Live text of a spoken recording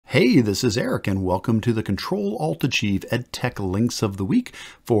Hey, this is Eric, and welcome to the Control-Alt-Achieve EdTech Links of the Week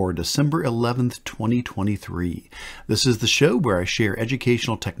for December 11th, 2023. This is the show where I share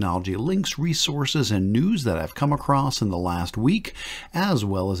educational technology links, resources, and news that I've come across in the last week, as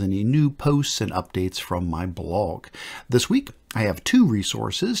well as any new posts and updates from my blog. This week, I have 2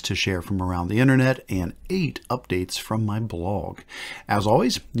 resources to share from around the internet and 8 updates from my blog. As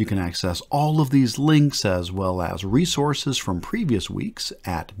always, you can access all of these links as well as resources from previous weeks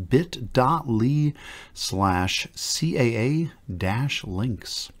at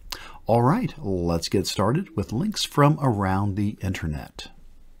bit.ly/CAA-links. All right, let's get started with links from around the internet.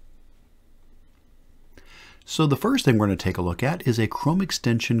 So the first thing we're going to take a look at is a Chrome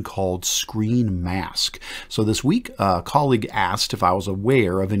extension called Screen Mask. So this week, a colleague asked if I was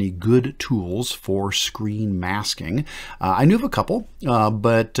aware of any good tools for screen masking. I knew of a couple,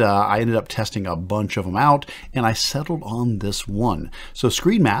 but I ended up testing a bunch of them out, and I settled on this one. So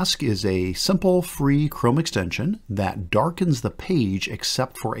Screen Mask is a simple, free Chrome extension that darkens the page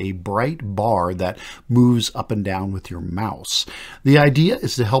except for a bright bar that moves up and down with your mouse. The idea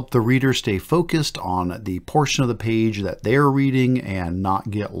is to help the reader stay focused on the portion of the page that they're reading and not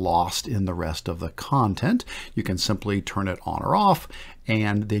get lost in the rest of the content. You can simply turn it on or off,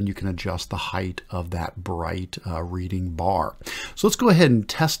 and then you can adjust the height of that bright reading bar. So let's go ahead and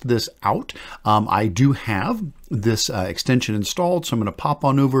test this out. I do have this extension installed, so I'm going to pop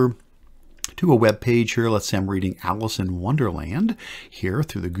on over to a web page here. Let's say I'm reading Alice in Wonderland here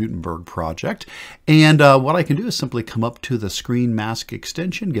through the Gutenberg project. And what I can do is simply come up to the Screen Mask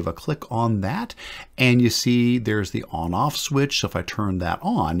extension, give a click on that, and you see there's the on-off switch. So if I turn that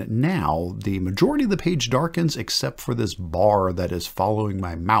on, now the majority of the page darkens except for this bar that is following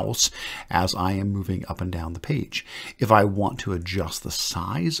my mouse as I am moving up and down the page. If I want to adjust the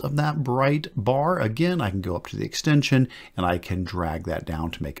size of that bright bar, again, I can go up to the extension and I can drag that down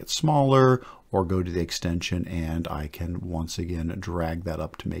to make it smaller, or go to the extension and I can once again drag that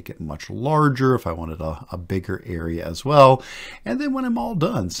up to make it much larger if I wanted a bigger area as well. And then when I'm all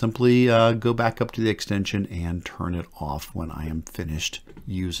done, simply go back up to the extension and turn it off when I am finished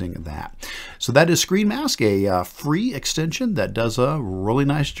using that. So that is Screen Mask, a free extension that does a really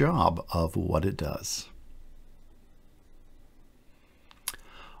nice job of what it does.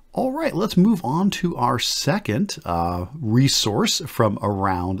 All right, let's move on to our second resource from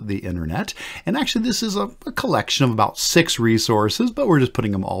around the internet. And actually, this is a collection of about 6 resources, but we're just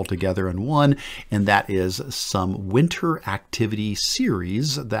putting them all together in one. And that is some winter activity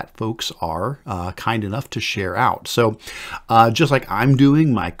series that folks are kind enough to share out. So just like I'm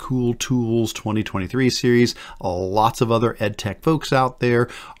doing my Cool Tools 2023 series, lots of other EdTech folks out there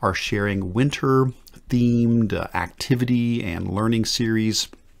are sharing winter themed activity and learning series.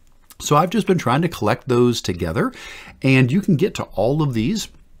 So I've just been trying to collect those together, and you can get to all of these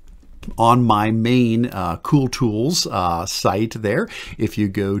on my main Cool Tools site there. If you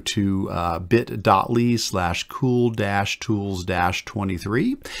go to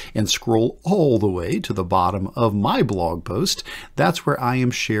bit.ly/cool-tools-23 and scroll all the way to the bottom of my blog post, that's where I am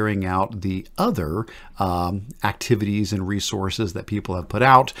sharing out the other activities and resources that people have put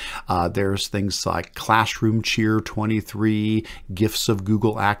out. There's things like Classroom Cheer 23, Gifts of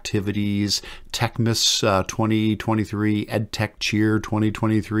Google Activities, Techmas 2023, EdTech Cheer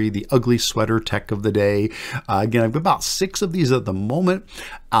 2023, the Ugly Sweater Tech of the Day. Again, I've got about 6 of these at the moment.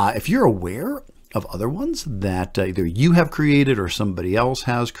 If you're aware of other ones that either you have created or somebody else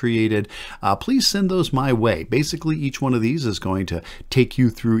has created, please send those my way. Basically, each one of these is going to take you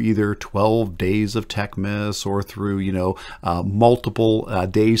through either 12 days of Techmas or through, multiple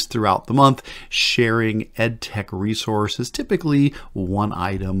days throughout the month, sharing EdTech resources, typically 1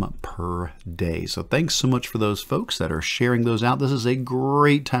 item per day. So thanks so much for those folks that are sharing those out. This is a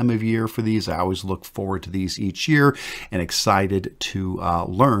great time of year for these. I always look forward to these each year and excited to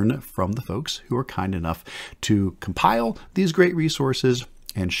learn from the folks who are kind enough to compile these great resources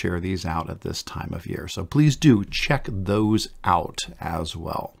and share these out at this time of year. So please do check those out as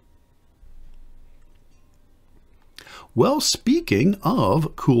well. Well, speaking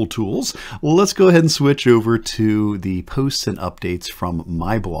of cool tools, let's go ahead and switch over to the posts and updates from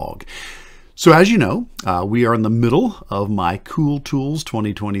my blog. So as you know, we are in the middle of my Cool Tools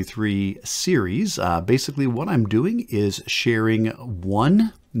 2023 series. Basically, what I'm doing is sharing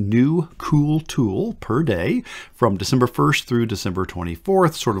one new cool tool per day from December 1st through December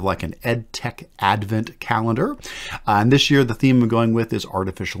 24th, sort of like an EdTech Advent calendar. And this year, the theme I'm going with is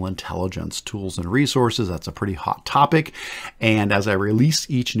artificial intelligence tools and resources. That's a pretty hot topic. And as I release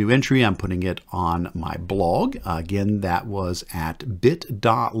each new entry, I'm putting it on my blog. Again, that was at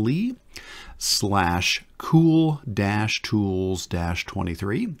bit.ly/cool-tools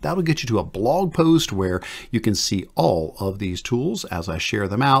cool-tools-23. That'll get you to a blog post where you can see all of these tools as I share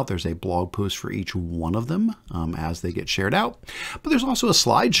them out. There's a blog post for each one of them as they get shared out. But there's also a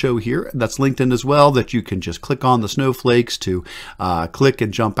slideshow here that's linked in as well that you can just click on the snowflakes to click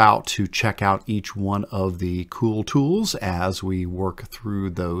and jump out to check out each one of the cool tools as we work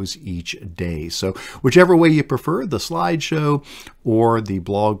through those each day. So whichever way you prefer, the slideshow or the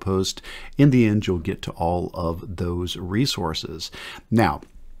blog post, in the end, you'll get to all of those resources. Now,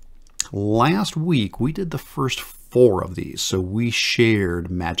 last week, we did the first 4 of these. So we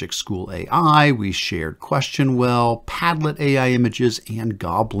shared Magic School AI, we shared Questionwell, Padlet AI images, and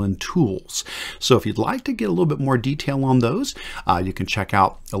Goblin tools. So if you'd like to get a little bit more detail on those, you can check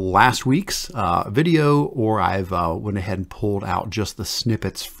out last week's video, or I've went ahead and pulled out just the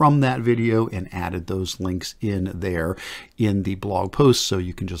snippets from that video and added those links in there in the blog post, so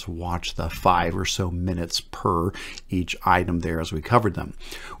you can just watch the 5 or so minutes per each item there as we covered them.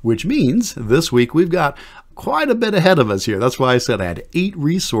 Which means this week we've got quite a bit ahead of us here. That's why I said I had 8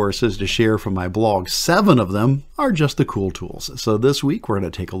 resources to share from my blog. 7 of them are just the cool tools. So this week we're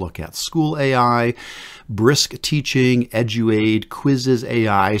going to take a look at SchoolAI, Brisk Teaching, Eduaide, Quizizz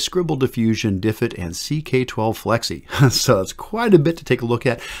AI, Scribble Diffusion, Diffit, and CK12 Flexi. So that's quite a bit to take a look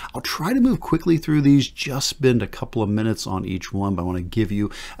at. I'll try to move quickly through these, just spend a couple of minutes on each one, but I want to give you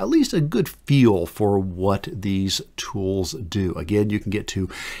at least a good feel for what these tools do. Again, you can get to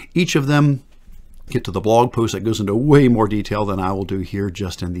each of them, get to the blog post that goes into way more detail than I will do here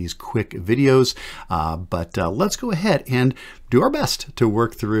just in these quick videos. But let's go ahead and do our best to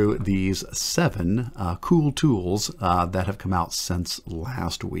work through these 7 cool tools that have come out since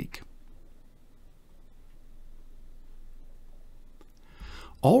last week.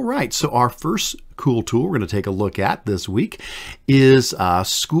 All right, so our first cool tool we're going to take a look at this week is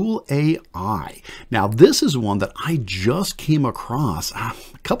SchoolAI. Now, this is one that I just came across a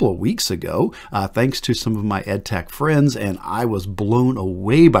couple of weeks ago, thanks to some of my EdTech friends, and I was blown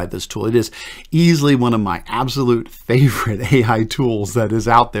away by this tool. It is easily one of my absolute favorite AI tools that is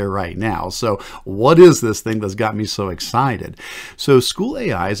out there right now. So what is this thing that's got me so excited? So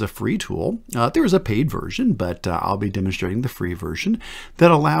SchoolAI is a free tool. There is a paid version, but I'll be demonstrating the free version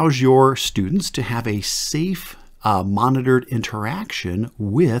that allows your students to have a safe, monitored interaction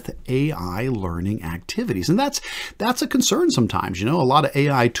with AI learning activities. And that's a concern sometimes. You know, a lot of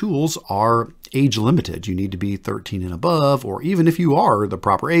AI tools are age limited. You need to be 13 and above, or even if you are the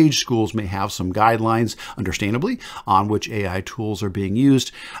proper age, schools may have some guidelines, understandably, on which AI tools are being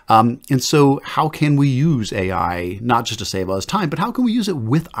used. And so how can we use AI, not just to save us time, but how can we use it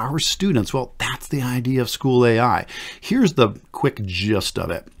with our students? Well, that's the idea of SchoolAI. Here's the quick gist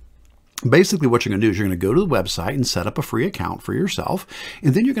of it. Basically, what you're going to do is you're going to go to the website and set up a free account for yourself,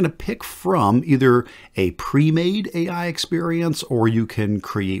 and then you're going to pick from either a pre-made AI experience, or you can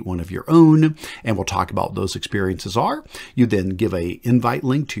create one of your own, and we'll talk about what those experiences are. You then give an invite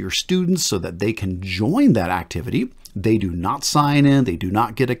link to your students so that they can join that activity. They do not sign in, they do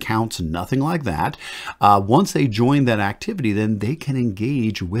not get accounts, nothing like that. Once they join that activity, then they can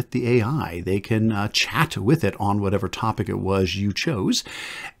engage with the AI. They can chat with it on whatever topic it was you chose.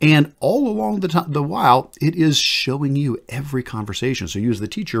 And all along the while, it is showing you every conversation. So you as the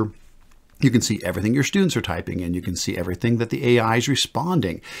teacher, you can see everything your students are typing in. You can see everything that the AI is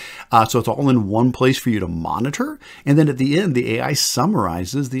responding. So it's all in one place for you to monitor. And then at the end, the AI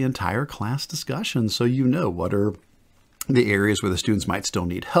summarizes the entire class discussion. So you know what are the areas where the students might still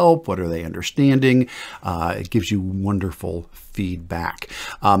need help, what are they understanding. It gives you wonderful feedback.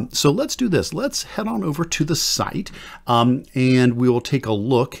 So let's do this. Let's head on over to the site and we will take a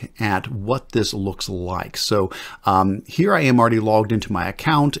look at what this looks like. So here I am already logged into my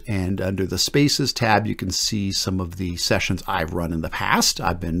account, and under the Spaces tab, you can see some of the sessions I've run in the past.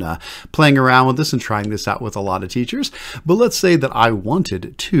 I've been playing around with this and trying this out with a lot of teachers. But let's say that I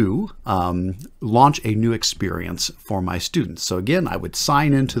wanted to launch a new experience for my students. So again, I would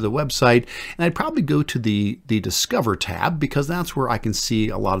sign into the website, and I'd probably go to the Discover tab, because that's where I can see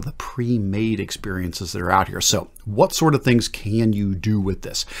a lot of the pre-made experiences that are out here. So what sort of things can you do with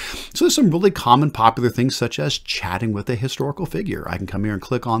this? So there's some really common popular things, such as chatting with a historical figure. I can come here and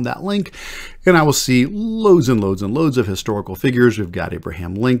click on that link, and I will see loads and loads and loads of historical figures. We've got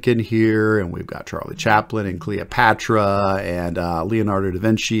Abraham Lincoln here, and we've got Charlie Chaplin and Cleopatra and Leonardo da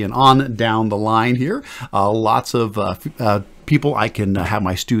Vinci, and on down the line here. Lots of people I can have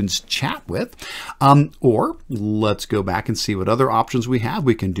my students chat with. Or let's go back and see what other options we have.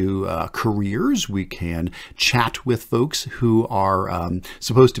 We can do careers. We can chat with folks who are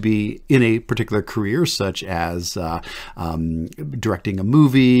supposed to be in a particular career, such as directing a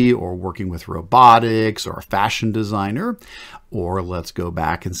movie or working with robotics or a fashion designer. Or let's go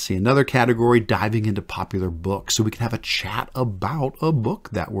back and see another category, diving into popular books. So we can have a chat about a book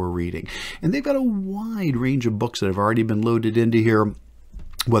that we're reading. And they've got a wide range of books that have already been loaded into here,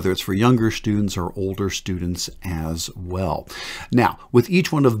 whether it's for younger students or older students as well. Now, with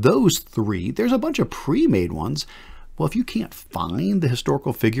each one of those three, there's a bunch of pre-made ones. Well, if you can't find the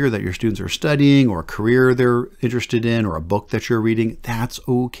historical figure that your students are studying, or a career they're interested in, or a book that you're reading, that's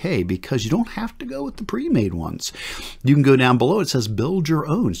okay, because you don't have to go with the pre-made ones. You can go down below. It says build your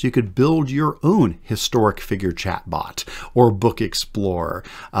own. So you could build your own historic figure chatbot, or book explorer,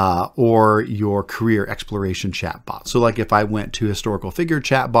 or your career exploration chatbot. So like if I went to historical figure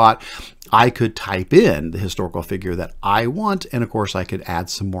chatbot, I could type in the historical figure that I want, and of course I could add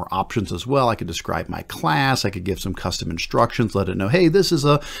some more options as well. I could describe my class, I could give some custom instructions, let it know, hey, this is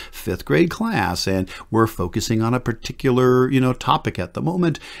a 5th grade class and we're focusing on a particular topic at the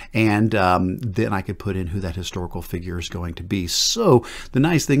moment, and then I could put in who that historical figure is going to be. So the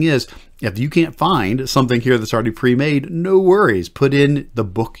nice thing is, if you can't find something here that's already pre-made, no worries. Put in the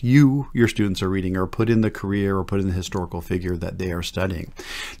book your students are reading, or put in the career, or put in the historical figure that they are studying.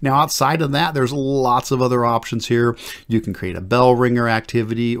 Now, outside of that, there's lots of other options here. You can create a bell ringer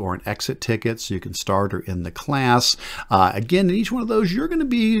activity or an exit ticket, so you can start or end the class. Again, in each one of those, you're going to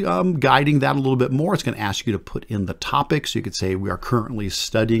be guiding that a little bit more. It's going to ask you to put in the topic. So you could say, we are currently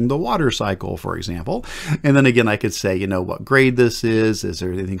studying the water cycle, for example. And then again, I could say, what grade this is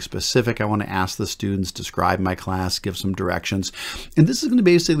there anything specific I want to ask the students, describe my class, give some directions. And this is going to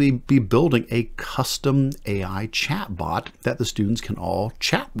basically be building a custom AI chatbot that the students can all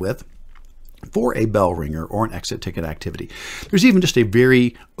chat with for a bell ringer or an exit ticket activity. There's even just a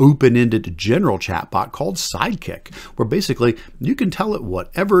very open-ended general chatbot called Sidekick, where basically you can tell it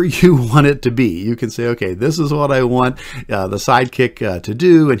whatever you want it to be. You can say, okay, this is what I want the Sidekick to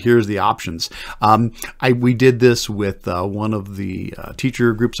do, and here's the options. We did this with one of the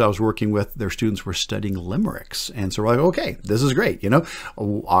teacher groups I was working with. Their students were studying limericks, and so we're like, okay, this is great.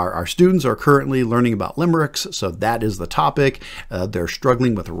 Our students are currently learning about limericks, so that is the topic. They're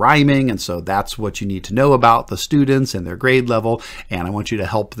struggling with rhyming, and so that's what you need to know about the students and their grade level, and I want you to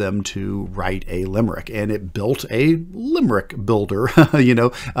help them to write a limerick. And it built a limerick builder,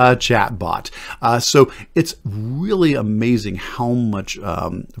 chat bot. So it's really amazing how much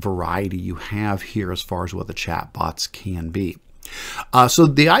variety you have here as far as what the chat bots can be. So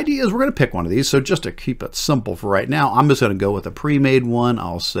the idea is we're going to pick one of these. So just to keep it simple for right now, I'm just going to go with a pre-made one.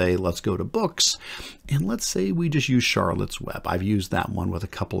 I'll say, let's go to books. And let's say we just use Charlotte's Web. I've used that one with a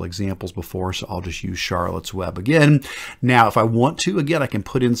couple examples before, so I'll just use Charlotte's Web again. Now, if I want to, again, I can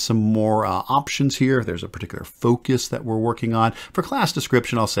put in some more options here. If there's a particular focus that we're working on. For class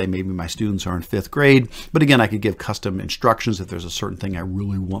description, I'll say maybe my students are in 5th grade. But again, I could give custom instructions if there's a certain thing I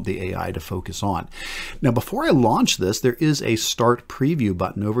really want the AI to focus on. Now, before I launch this, there is a Start Preview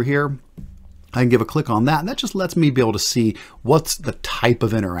button over here. I can give a click on that, and that just lets me be able to see what's the type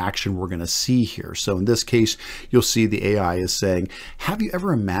of interaction we're going to see here. So in this case, you'll see the AI is saying, have you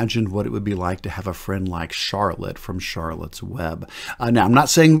ever imagined what it would be like to have a friend like Charlotte from Charlotte's Web? Now, I'm not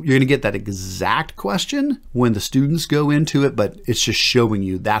saying you're going to get that exact question when the students go into it, but it's just showing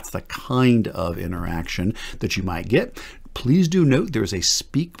you that's the kind of interaction that you might get. Please do note there's a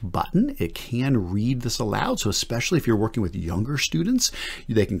speak button. It can read this aloud. So especially if you're working with younger students,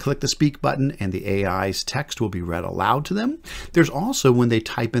 they can click the speak button and the AI's text will be read aloud to them. There's also, when they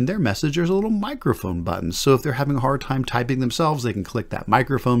type in their message, there's a little microphone button. So if they're having a hard time typing themselves, they can click that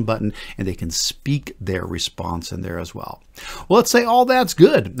microphone button and they can speak their response in there as well. Well, let's say all that's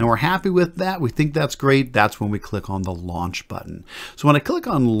good and we're happy with that. We think that's great. That's when we click on the launch button. So when I click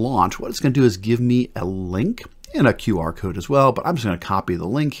on launch, what it's going to do is give me a link and a QR code as well, but I'm just going to copy the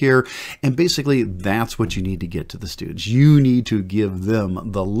link here. And basically that's what you need to get to the students. You need to give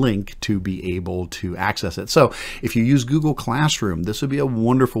them the link to be able to access it. So if you use Google Classroom, this would be a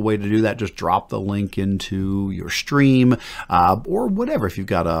wonderful way to do that. Just drop the link into your stream or whatever. If you've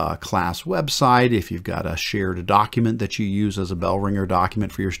got a class website, if you've got a shared document that you use as a bell ringer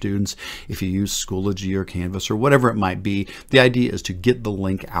document for your students, if you use Schoology or Canvas or whatever it might be, the idea is to get the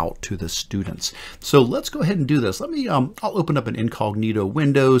link out to the students. So let's go ahead and do this. Let me, I'll open up an incognito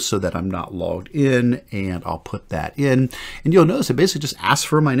window so that I'm not logged in, and I'll put that in. And you'll notice it basically just asks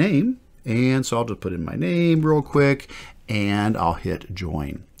for my name. And so I'll just put in my name real quick and I'll hit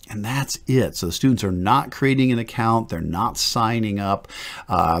join. and that's it. So the students are not creating an account. They're not signing up.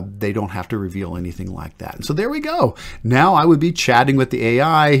 They don't have to reveal anything like that. And so there we go. Now I would be chatting with the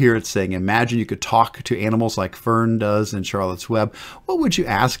AI. Here it's saying, imagine you could talk to animals like Fern does in Charlotte's Web. What would you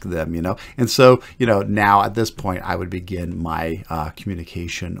ask them, And so, now at this point, I would begin my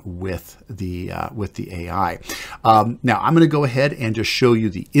communication with the AI. Now I'm going to go ahead and just show you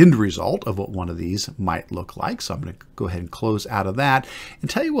the end result of what one of these might look like. So I'm going to go ahead and close out of that and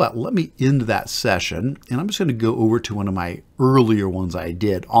tell you what, let me end that session, and I'm just going to go over to one of my earlier ones I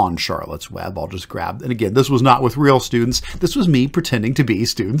did on Charlotte's Web. I'll just grab, and again, this was not with real students. This was me pretending to be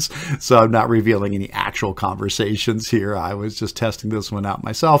students. So I'm not revealing any actual conversations here. I was just testing this one out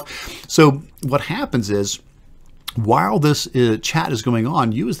myself. So what happens is, while this chat is going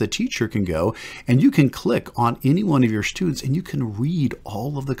on, you as the teacher can go and you can click on any one of your students and you can read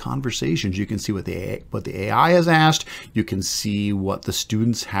all of the conversations. You can see what the AI has asked. You can see what the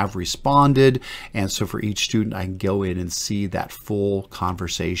students have responded. And so for each student, I can go in and see that full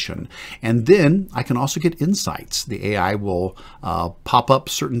conversation. And then I can also get insights. The AI will pop up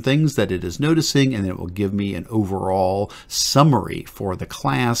certain things that it is noticing, and it will give me an overall summary for the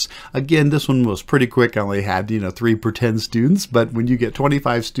class. Again, this one was pretty quick. I only had, 3 pretend students, but when you get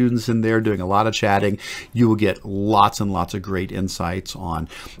 25 students in there doing a lot of chatting, you will get lots and lots of great insights on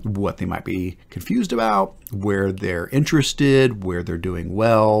what they might be confused about, where they're interested, where they're doing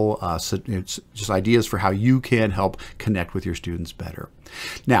well. So it's just ideas for how you can help connect with your students better.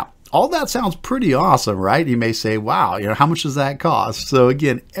 Now, all that sounds pretty awesome, right? You may say, wow, how much does that cost? So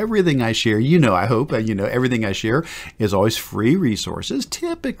again, everything I share, I hope, everything I share is always free resources.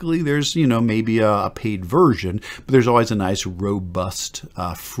 Typically there's, maybe a paid version, but there's always a nice, robust,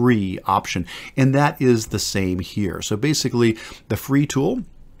 free option. And that is the same here. So basically the free tool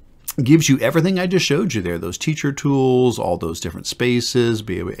gives you everything I just showed you there, those teacher tools, all those different spaces,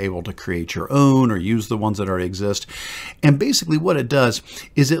 be able to create your own or use the ones that already exist. And basically what it does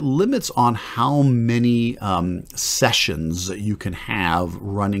is it limits on how many sessions you can have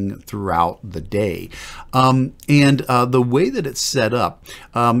running throughout the day. The way that it's set up,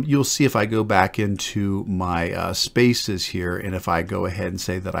 you'll see if I go back into my spaces here, and if I go ahead and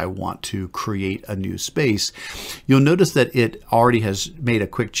say that I want to create a new space, you'll notice that it already has made a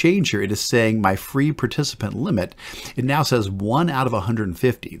quick change here. It is saying my free participant limit. It now says 1 out of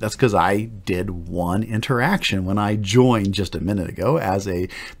 150. That's because I did one interaction when I joined just a minute ago as a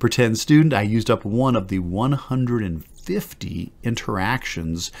pretend student. I used up one of the 150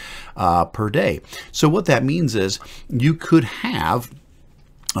 interactions per day. So what that means is you could have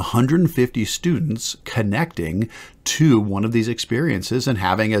 150 students connecting to one of these experiences and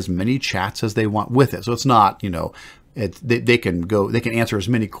having as many chats as they want with it. So it's not, they can answer as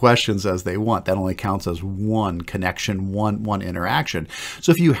many questions as they want. That only counts as one connection, one interaction.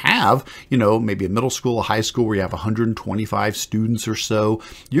 So if you have, maybe a middle school, a high school where you have 125 students or so,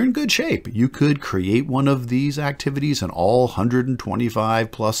 you're in good shape. You could create one of these activities and all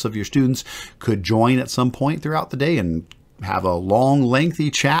 125 plus of your students could join at some point throughout the day and have a long, lengthy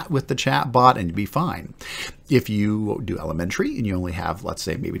chat with the chat bot and you'd be fine. If you do elementary and you only have, let's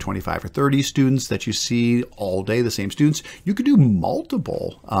say, maybe 25 or 30 students that you see all day, the same students, you could do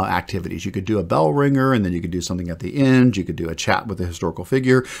multiple activities. You could do a bell ringer, and then you could do something at the end. You could do a chat with a historical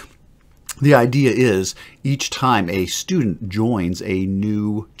figure. The idea is each time a student joins a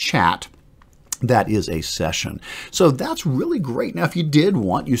new chat, that is a session. So that's really great. Now, if you did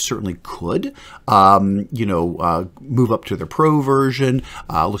want, you certainly could, move up to the pro version.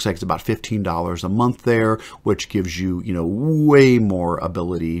 Looks like it's about $15 a month there, which gives you, way more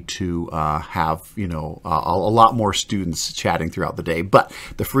ability to have, a lot more students chatting throughout the day. But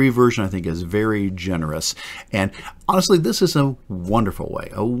the free version, I think, is very generous. And honestly, this is a wonderful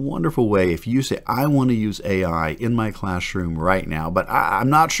way. If you say, I want to use AI in my classroom right now, but I'm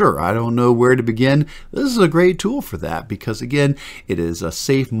not sure. I don't know where to begin. This is a great tool for that because, again, it is a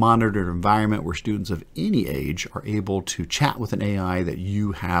safe, monitored environment where students of any age are able to chat with an AI that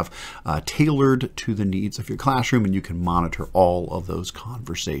you have tailored to the needs of your classroom, and you can monitor all of those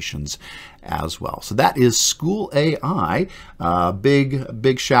conversations as well. So that is SchoolAI.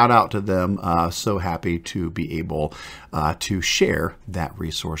 Big shout out to them. So happy to be able to share that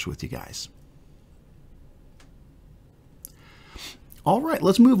resource with you guys. All right,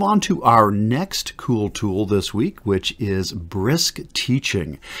 let's move on to our next cool tool this week, which is Brisk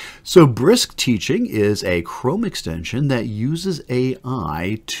Teaching. So Brisk Teaching is a Chrome extension that uses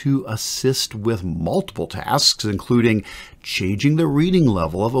AI to assist with multiple tasks, including changing the reading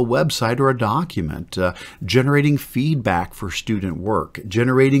level of a website or a document, generating feedback for student work,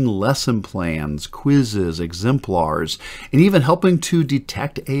 generating lesson plans, quizzes, exemplars, and even helping to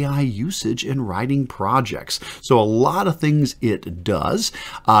detect AI usage in writing projects. So a lot of things it does.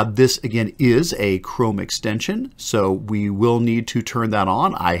 This again is a Chrome extension, so we will need to turn that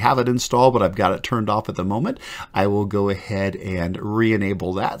on. I have it installed, but I've got it turned off at the moment. I will go ahead and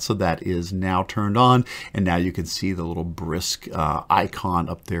re-enable that, so that is now turned on, and now you can see the little Brisk icon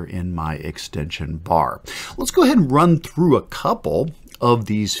up there in my extension bar. Let's go ahead and run through a couple of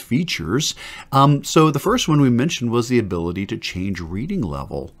these features. So the first one we mentioned was the ability to change reading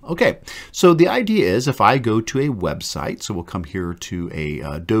level. Okay, so the idea is if I go to a website, so we'll come here to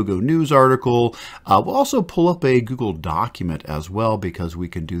a Dogo News article, we'll also pull up a Google document as well, because we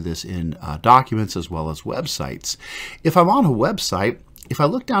can do this in documents as well as websites. If I'm on a website, if I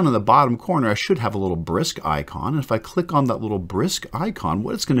look down in the bottom corner, I should have a little Brisk icon. And if I click on that little Brisk icon,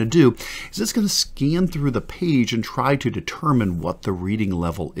 what it's going to do is it's going to scan through the page and try to determine what the reading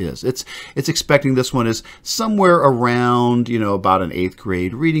level is. It's expecting this one is somewhere around, about an 8th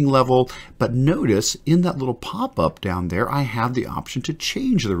grade reading level. But notice in that little pop-up down there, I have the option to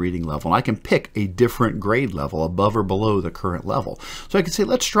change the reading level. And I can pick a different grade level above or below the current level. So I can say,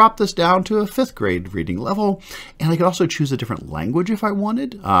 let's drop this down to a 5th grade reading level. And I could also choose a different language if I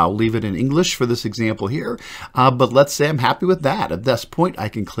wanted. I'll leave it in English for this example here, but let's say I'm happy with that. At this point, I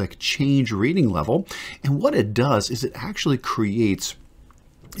can click Change Reading Level, and what it does is it actually creates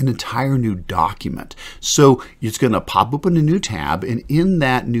an entire new document. So it's going to pop open a new tab, and in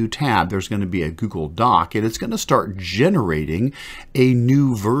that new tab there's going to be a Google Doc, and it's going to start generating a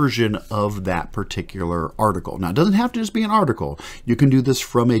new version of that particular article. Now, it doesn't have to just be an article. You can do this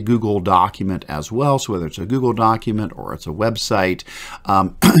from a Google document as well. So whether it's a Google document or it's a website,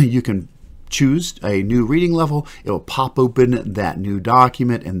 you can choose a new reading level. It will pop open that new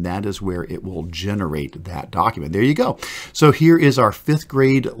document, and that is where it will generate that document. There you go. So here is our 5th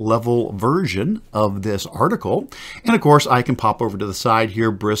grade level version of this article. And of course, I can pop over to the side here.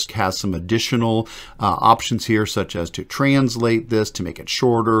 Brisk has some additional options here, such as to translate this, to make it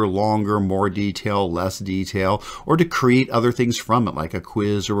shorter, longer, more detail, less detail, or to create other things from it, like a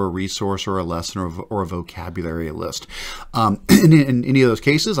quiz or a resource or a lesson or a vocabulary list. In any of those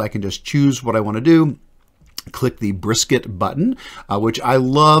cases, I can just choose what I want to do. Click the brisket button, which I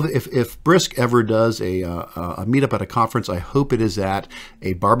love. If Brisk ever does a meetup at a conference, I hope it is at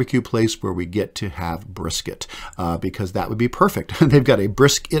a barbecue place where we get to have brisket, because that would be perfect. They've got a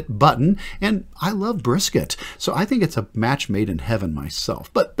brisket button, and I love brisket. So I think it's a match made in heaven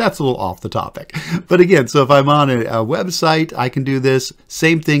myself, but that's a little off the topic. But again, so if I'm on a website, I can do this.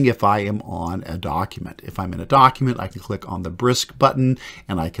 Same thing if I am on a document. If I'm in a document, I can click on the Brisk button,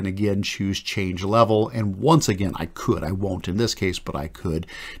 and I can again choose change level. And once again, I won't in this case, but I could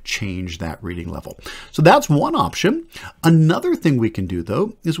change that reading level. So that's one option. Another thing we can do,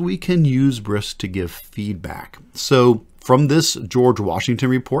 though, is we can use Brisk to give feedback. So from this George Washington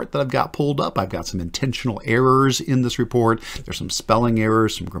report that I've got pulled up, I've got some intentional errors in this report. There's some spelling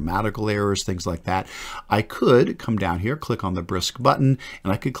errors, some grammatical errors, things like that. I could come down here, click on the Brisk button,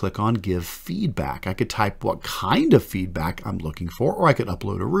 and I could click on Give Feedback. I could type what kind of feedback I'm looking for, or I could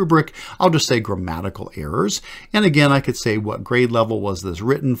upload a rubric. I'll just say grammatical errors. And again, I could say what grade level was this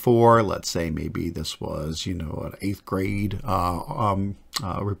written for. Let's say maybe this was, an 8th grade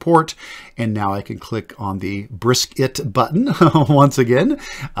report. And now I can click on the Brisket button once again.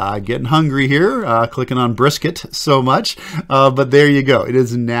 Getting hungry here, clicking on brisket so much, but there you go. It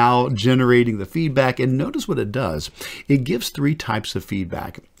is now generating the feedback, and notice what it does. It gives 3 types of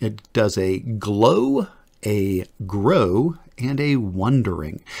feedback. It does a glow, a grow, and a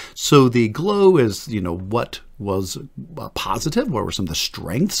wondering. So the glow is, what was positive, what were some of the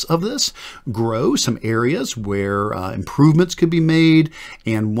strengths of this. Grow, some areas where improvements could be made,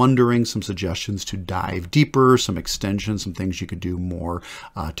 and wondering, some suggestions to dive deeper, some extensions, some things you could do more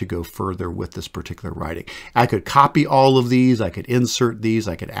to go further with this particular writing. I could copy all of these, I could insert these,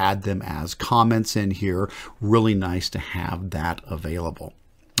 I could add them as comments in here. Really nice to have that available.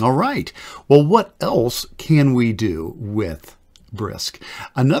 All right, well, what else can we do with Brisk?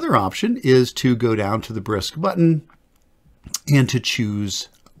 Another option is to go down to the Brisk button and to choose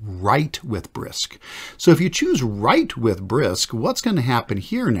Write with Brisk. So if you choose Write with Brisk, what's going to happen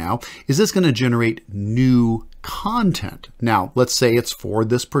here now is it's going to generate new content. Now, let's say it's for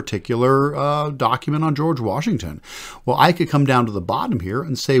this particular document on George Washington. Well, I could come down to the bottom here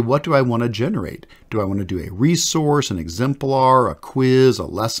and say, what do I want to generate? Do I want to do a resource, an exemplar, a quiz, a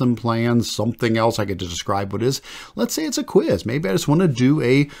lesson plan, something else I could just describe what it is? Let's say it's a quiz. Maybe I just want to do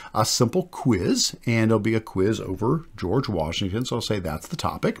a simple quiz, and it'll be a quiz over George Washington. So I'll say that's the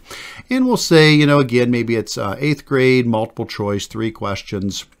topic. And we'll say, you know, again, maybe it's 8th grade, multiple choice, 3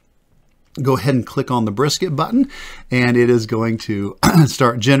 questions. Go ahead and click on the brisket button, and it is going to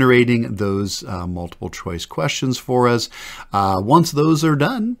start generating those multiple choice questions for us. Once those are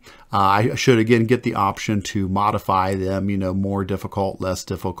done, I should again get the option to modify them, you know, more difficult, less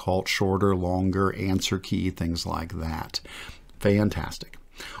difficult, shorter, longer, answer key, things like that. Fantastic.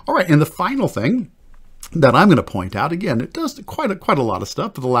 All right, and the final thing that I'm going to point out, again, it does quite a lot of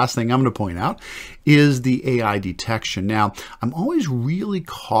stuff, but the last thing I'm going to point out is the AI detection. Now, I'm always really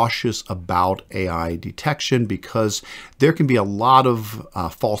cautious about AI detection because there can be a lot of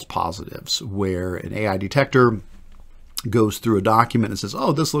false positives where an AI detector goes through a document and says,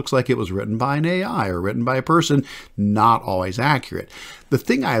 oh, this looks like it was written by an AI or written by a person. Not always accurate. The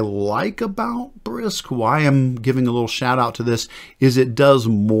thing I like about Brisk, why I'm giving a little shout out to this, is it does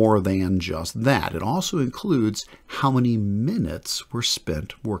more than just that. It also includes how many minutes were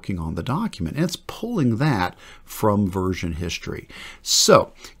spent working on the document. And it's pulling that from version history.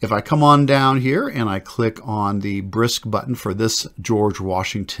 So if I come on down here and I click on the Brisk button for this George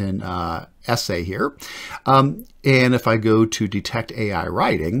Washington essay here, and if I go to detect AI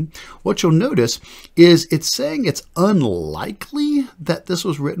writing, what you'll notice is it's saying it's unlikely that this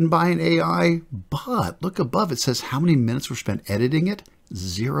was written by an AI, but look above, it says how many minutes were spent editing it.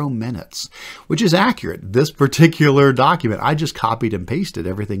 0 minutes, which is accurate. This particular document, I just copied and pasted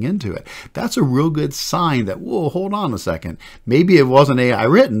everything into it. That's a real good sign that, whoa, hold on a second. Maybe it wasn't AI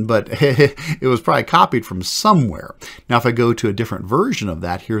written, but it was probably copied from somewhere. Now, if I go to a different version of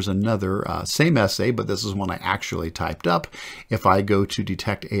that, here's another same essay, but this is one I actually typed up. If I go to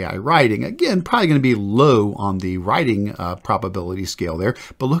detect AI writing, again, probably going to be low on the writing probability scale there,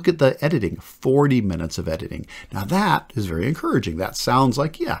 but look at the editing, 40 minutes of editing. Now, that is very encouraging. That sounds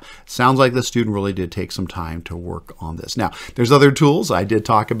like, yeah, sounds like the student really did take some time to work on this. Now, there's other tools. I did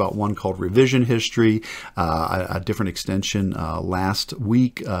talk about one called Revision History, a different extension last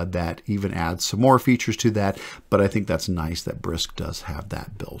week that even adds some more features to that, but I think that's nice that Brisk does have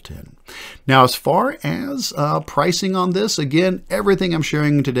that built in. Now, as far as pricing on this, again, everything I'm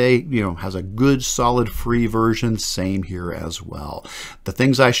sharing today, you know, has a good, solid, free version. Same here as well. The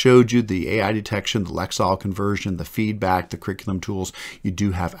things I showed you, the AI detection, the Lexile conversion, the feedback, the curriculum tools, you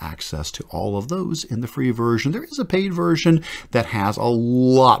do have access to all of those in the free version. There is a paid version that has a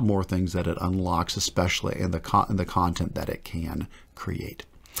lot more things that it unlocks, especially in the content that it can create.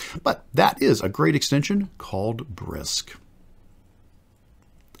 But that is a great extension called Brisk.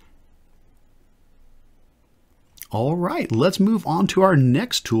 All right, let's move on to our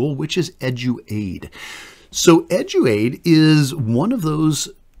next tool, which is Eduaide. So Eduaide is one of those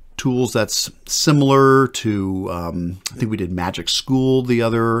tools that's similar to, I think we did Magic School the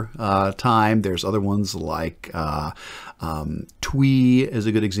other time. There's other ones like Twee is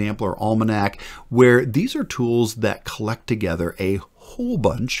a good example, or Almanac, where these are tools that collect together a whole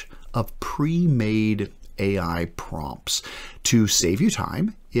bunch of pre-made AI prompts to save you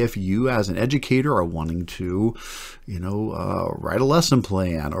time if you as an educator are wanting to, you know, write a lesson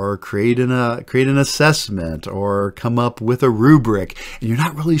plan or create an assessment or come up with a rubric and you're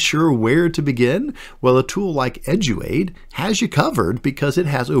not really sure where to begin. Well, a tool like Eduaide has you covered because it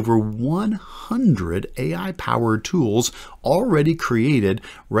has over 100 AI-powered tools already created,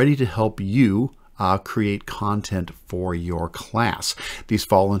 ready to help you create content for your class. These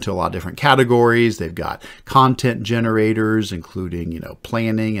fall into a lot of different categories. They've got content generators, including, you know,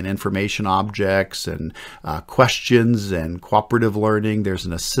 planning and information objects and questions and cooperative learning. There's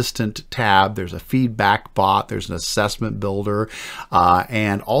an assistant tab. There's a feedback bot. There's an assessment builder.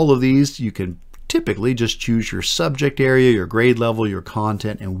 And all of these you can typically just choose your subject area, your grade level, your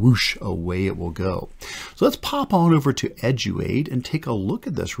content, and whoosh, away it will go. So let's pop on over to Eduaide and take a look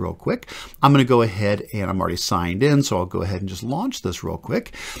at this real quick. I'm going to go ahead and I'm already signed in, so I'll go ahead and just launch this real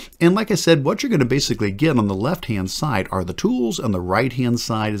quick. And like I said, what you're going to basically get on the left-hand side are the tools, and the right-hand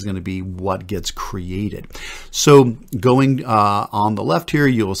side is going to be what gets created. So going on the left here,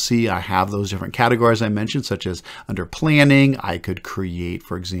 you'll see I have those different categories I mentioned, such as under planning, I could create,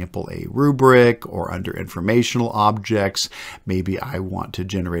 for example, a rubric, or under informational objects, maybe I want to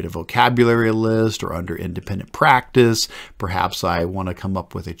generate a vocabulary list, or under independent practice, perhaps I want to come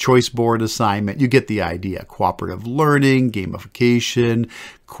up with a choice board assignment. You get the idea. Cooperative learning, gamification,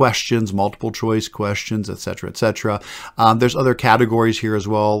 questions, multiple choice questions, etc., etc. There's other categories here as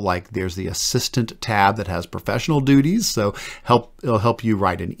well, like there's the assistant tab that has professional duties. So it'll help you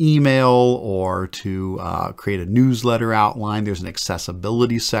write an email or to create a newsletter outline. There's an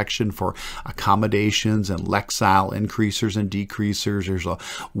accessibility section for accommodations and Lexile increasers and decreasers. There's a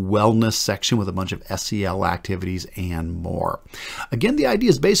wellness section with a bunch of SEL activities and more. Again, the idea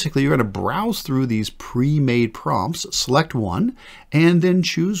is basically you're going to browse through these pre-made prompts, select one, and then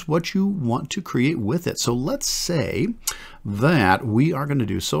choose what you want to create with it. So let's say that we are going to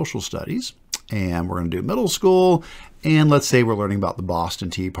do social studies, and we're going to do middle school, and let's say we're learning about the Boston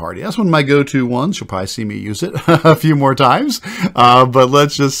Tea Party. That's one of my go-to ones. You'll probably see me use it a few more times, but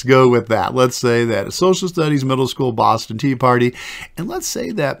let's just go with that. Let's say that social studies, middle school, Boston Tea Party, and let's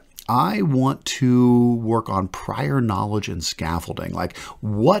say that I want to work on prior knowledge and scaffolding. Like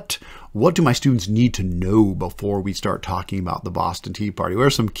what do my students need to know before we start talking about the Boston Tea Party? What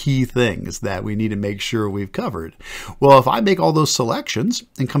are some key things that we need to make sure we've covered? Well, if I make all those selections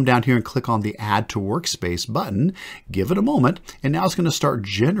and come down here and click on the Add to Workspace button, give it a moment, and now it's going to start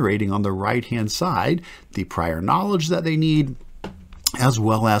generating on the right-hand side the prior knowledge that they need, as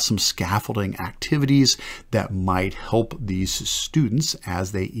well as some scaffolding activities that might help these students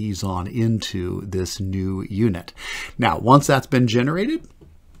as they ease on into this new unit. Now, once that's been generated,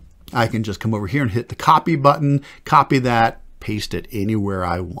 I can just come over here and hit the copy button, copy that, paste it anywhere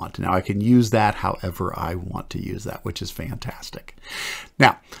I want. Now I can use that however I want to use that, which is fantastic.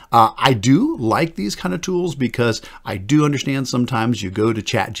 Now, I do like these kind of tools because I do understand sometimes you go to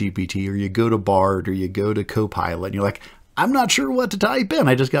ChatGPT or you go to Bard or you go to Copilot and you're like, I'm not sure what to type in.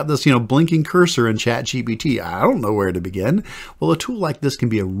 I just got this, blinking cursor in ChatGPT. I don't know where to begin. Well, a tool like this can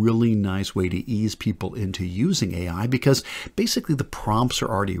be a really nice way to ease people into using AI because basically the prompts are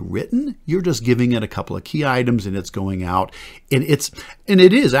already written. You're just giving it a couple of key items and it's going out. And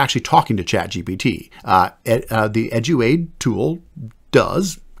it is actually talking to ChatGPT. The Eduaide tool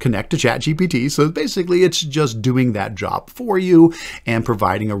does connect to ChatGPT. So basically it's just doing that job for you and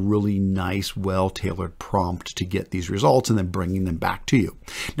providing a really nice, well-tailored prompt to get these results and then bringing them back to you.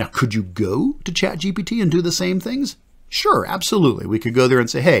 Now, could you go to ChatGPT and do the same things? Sure, absolutely. We could go there and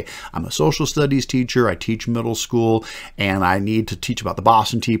say, hey, I'm a social studies teacher. I teach middle school and I need to teach about the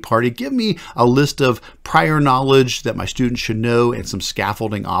Boston Tea Party. Give me a list of prior knowledge that my students should know and some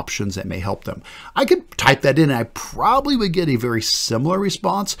scaffolding options that may help them. I could type that in and I probably would get a very similar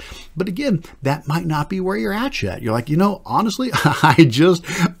response. But again, that might not be where you're at yet. You're like, honestly, I just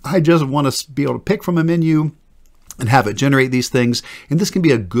want to be able to pick from a menu and have it generate these things. And this can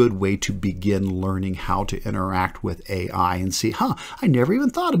be a good way to begin learning how to interact with AI and see, I never even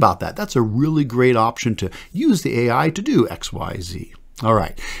thought about that. That's a really great option to use the AI to do X, Y, Z. All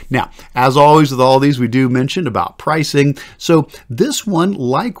right. Now, as always with all these, we do mention about pricing. So this one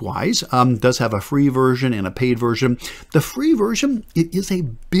likewise does have a free version and a paid version. The free version, it is a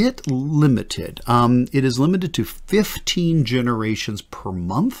bit limited. It is limited to 15 generations per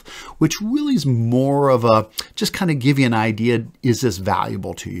month, which really is more of a, just kind of give you an idea, is this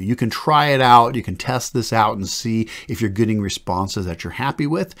valuable to you? You can try it out. You can test this out and see if you're getting responses that you're happy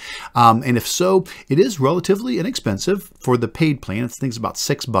with. And if so, it is relatively inexpensive for the paid plan. It's about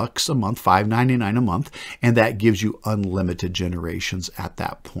 $6 a month, $5.99 a month, and that gives you unlimited generations at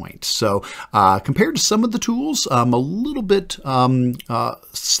that point. So compared to some of the tools, a little bit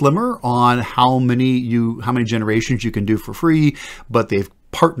slimmer on how many generations you can do for free, but they've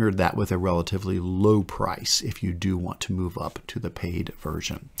partnered that with a relatively low price if you do want to move up to the paid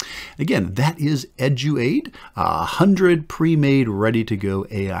version. Again, that is Eduaide, 100 pre-made, ready-to-go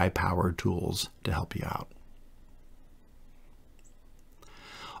AI-powered tools to help you out.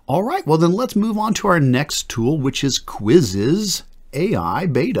 All right, well then let's move on to our next tool, which is Quizizz AI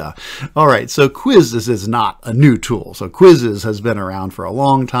beta. All right, so Quizizz is not a new tool. So Quizizz has been around for a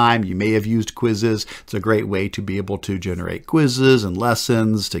long time. You may have used Quizizz. It's a great way to be able to generate quizzes and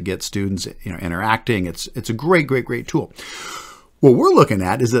lessons to get students, interacting. It's a great tool. What we're looking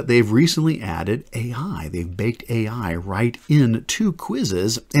at is that they've recently added AI. They've baked AI right into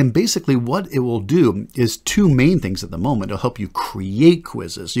Quizizz. And basically what it will do is two main things at the moment. It'll help you create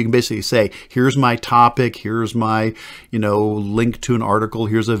quizzes. You can basically say, here's my topic, here's my, link to an article,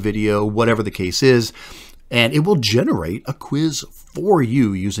 here's a video, whatever the case is. And it will generate a quiz for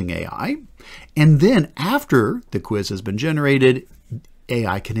you using AI. And then after the quiz has been generated,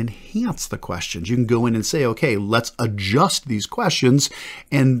 AI can enhance the questions. You can go in and say, okay, let's adjust these questions.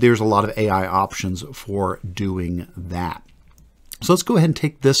 And there's a lot of AI options for doing that. So let's go ahead and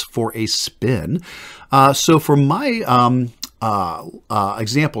take this for a spin. So for my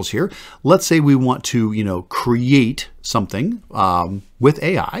examples here. Let's say we want to, create something with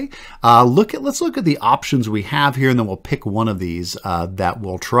AI. Let's look at the options we have here, and then we'll pick one of these that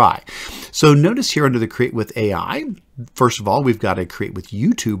we'll try. So notice here under the Create with AI, first of all, we've got a Create with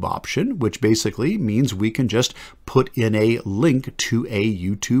YouTube option, which basically means we can just put in a link to a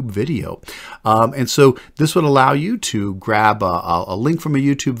YouTube video. And so this would allow you to grab a link from a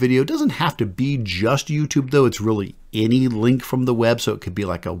YouTube video. It doesn't have to be just YouTube, though. It's really any link from the web, so it could be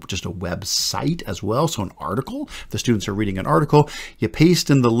like just a website as well, so an article. If the students are reading an article, you paste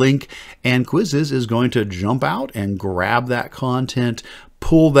in the link, and Quizizz is going to jump out and grab that content,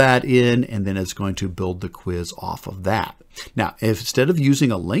 pull that in, and then it's going to build the quiz off of that. Now, if instead of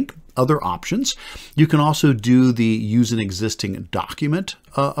using a link, other options, you can also do the use an existing document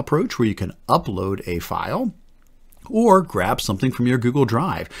approach, where you can upload a file or grab something from your Google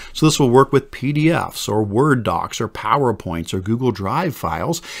Drive. So this will work with PDFs or Word docs or PowerPoints or Google Drive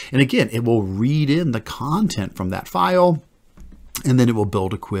files. And again, it will read in the content from that file, and then it will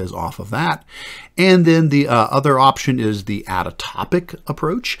build a quiz off of that. And then the other option is the add a topic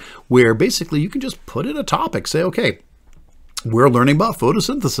approach, where basically you can just put in a topic, say, okay, we're learning about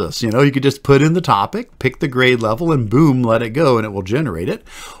photosynthesis. You could just put in the topic, pick the grade level, and boom, let it go, and it will generate it.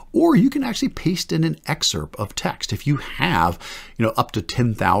 Or you can actually paste in an excerpt of text. If you have, up to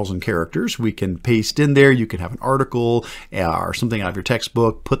 10,000 characters, we can paste in there. You can have an article or something out of your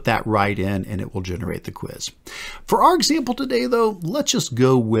textbook, put that right in, and it will generate the quiz. For our example today, though, let's just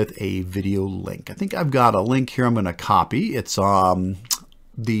go with a video link. I think I've got a link here I'm going to copy. It's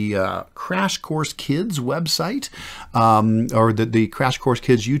the Crash Course Kids website, or the Crash Course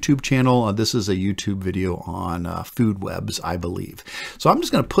Kids YouTube channel. This is a YouTube video on food webs, I believe. So I'm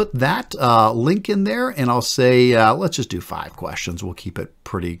just going to put that link in there, and I'll say, let's just do 5 questions. We'll keep it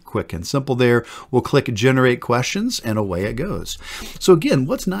pretty quick and simple there. We'll click Generate Questions, and away it goes. So again,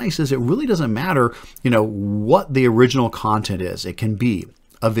 what's nice is it really doesn't matter, what the original content is. It can be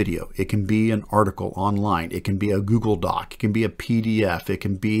a video, it can be an article online, it can be a Google Doc, it can be a PDF, it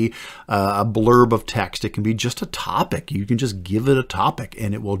can be a blurb of text, it can be just a topic. You can just give it a topic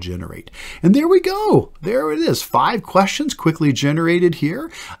and it will generate. And there we go. There it is. 5 questions quickly generated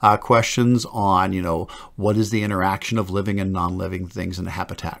here. Questions on, what is the interaction of living and non-living things in a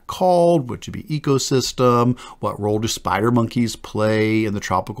habitat called, which would be ecosystem, what role do spider monkeys play in the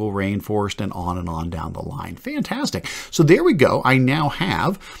tropical rainforest, and on down the line. Fantastic. So there we go. I now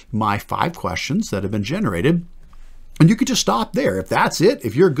have my 5 questions that have been generated. And you could just stop there. If that's it,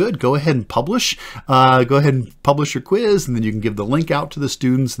 if you're good, go ahead and publish. Go ahead and publish your quiz, and then you can give the link out to the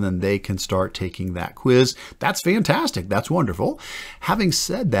students, and then they can start taking that quiz. That's fantastic. That's wonderful. Having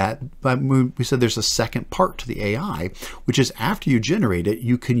said that, we said there's a second part to the AI, which is after you generate it,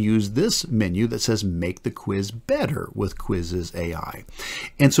 you can use this menu that says Make the Quiz Better with Quizizz AI.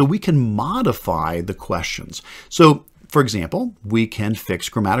 And so we can modify the questions. So for example, we can fix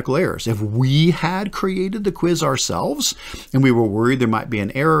grammatical errors. If we had created the quiz ourselves and we were worried there might be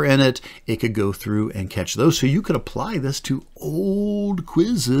an error in it, it could go through and catch those. So you could apply this to old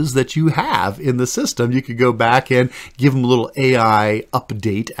quizzes that you have in the system. You could go back and give them a little AI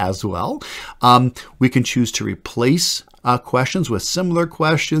update as well. We can choose to replace questions with similar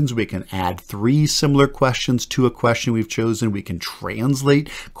questions. We can add 3 similar questions to a question we've chosen. We can translate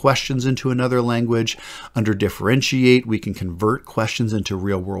questions into another language. Under differentiate, we can convert questions into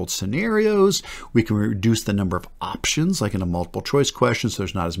real-world scenarios. We can reduce the number of options, like in a multiple choice question, so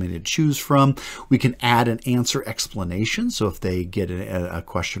there's not as many to choose from. We can add an answer explanation. So if they get a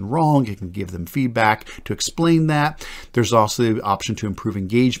question wrong, you can give them feedback to explain that. There's also the option to improve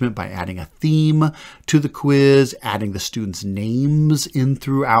engagement by adding a theme to the quiz, adding the students' names in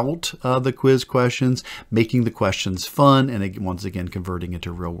throughout the quiz questions, making the questions fun, and once again converting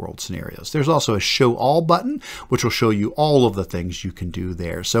into real-world scenarios. There's also a Show All button, which will show you all of the things you can do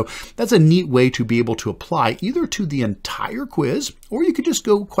there. So that's a neat way to be able to apply either to the entire quiz, or you could just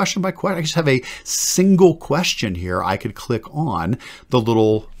go question by question. I just have a single question here. I could click on the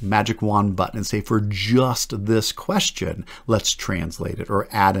little magic wand button and say, for just this question, let's translate it, or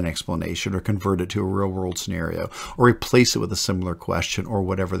add an explanation, or convert it to a real-world scenario, or replace it with a similar question, or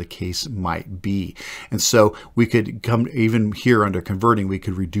whatever the case might be. And so we could come, even here under converting, we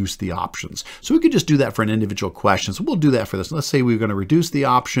could reduce the options. So we could just do that for an individual question. So we'll do that for this. Let's say we're going to reduce the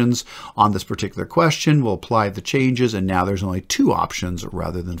options on this particular question. We'll apply the changes, and now there's only 2 options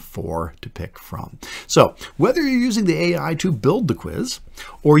rather than 4 to pick from. So whether you're using the AI to build the quiz,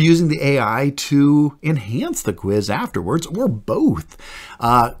 or using the AI to enhance the quiz afterwards, or both,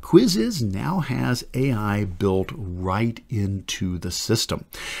 Quizizz now has AI built right right into the system.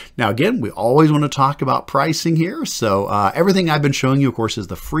 Now, again, we always want to talk about pricing here. So everything I've been showing you, of course, is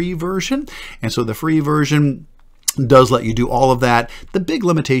the free version. And so the free version does let you do all of that. The big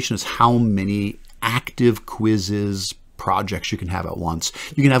limitation is how many active Quizizz projects you can have at once.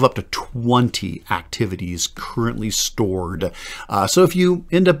 You can have up to 20 activities currently stored. So if you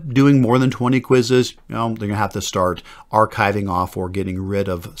end up doing more than 20 quizzes, they're going to have to start archiving off or getting rid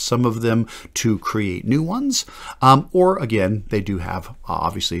of some of them to create new ones. Or again, they do have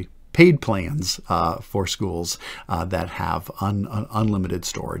obviously paid plans for schools that have unlimited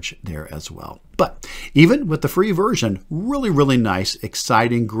storage there as well. But even with the free version, really nice,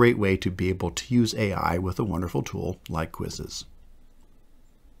 exciting, great way to be able to use AI with a wonderful tool like Quizizz.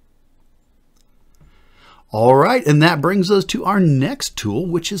 All right, and that brings us to our next tool,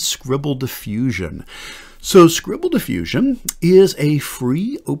 which is Scribble Diffusion. So Scribble Diffusion is a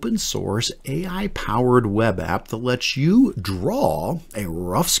free open source AI-powered web app that lets you draw a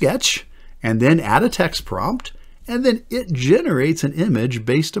rough sketch and then add a text prompt, and then it generates an image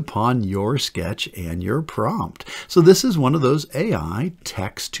based upon your sketch and your prompt. So this is one of those AI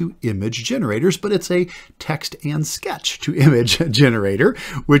text-to-image generators, but it's a text and sketch-to-image generator,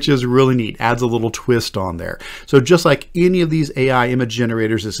 which is really neat. Adds a little twist on there. So just like any of these AI image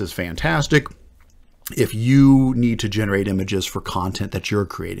generators, this is fantastic. If you need to generate images for content that you're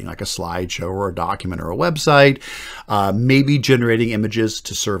creating, like a slideshow or a document or a website, maybe generating images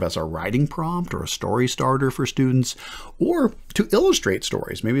to serve as a writing prompt or a story starter for students, or to illustrate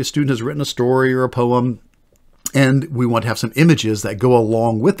stories. Maybe a student has written a story or a poem, and we want to have some images that go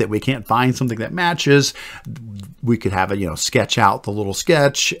along with it. We can't find something that matches. We could have a, sketch out the little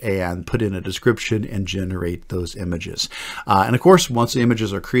sketch and put in a description and generate those images. And of course, once the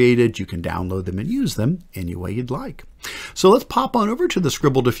images are created, you can download them and use them any way you'd like. So let's pop on over to the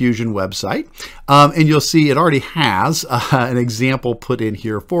Scribble Diffusion website, and you'll see it already has an example put in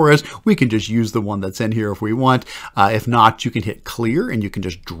here for us. We can just use the one that's in here if we want. If not, you can hit clear and you can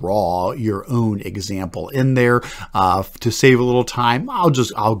just draw your own example in there. To save a little time,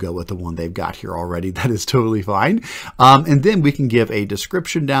 I'll go with the one they've got here already. That is totally fine. And then we can give a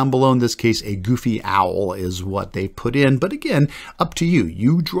description down below. In this case, a goofy owl is what they put in. But again, up to you.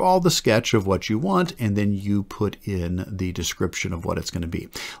 You draw the sketch of what you want, and then you put in the description of what it's going to be.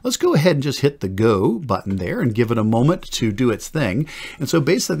 Let's go ahead and just hit the go button there and give it a moment to do its thing. And so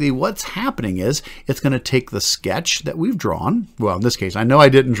basically what's happening is it's going to take the sketch that we've drawn. Well, in this case, I know I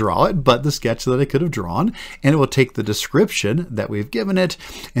didn't draw it, but the sketch that I could have drawn, and it will take the description that we've given it.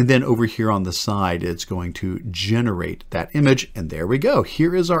 And then over here on the side, it's going to generate that image. And there we go.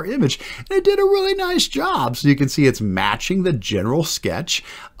 Here is our image. And it did a really nice job. So you can see it's matching the general sketch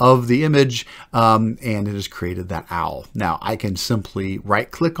of the image, and it has created that owl. Now I can simply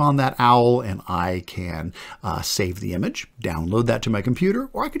right click on that owl and I can save the image, download that to my computer,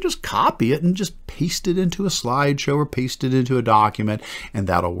 or I can just copy it and just paste it into a slideshow or paste it into a document, and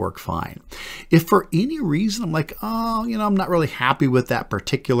that'll work fine. If for any reason I'm like, oh, I'm not really happy with that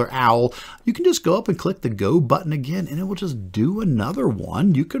particular owl, you can just go up and click the go button again and it will just do another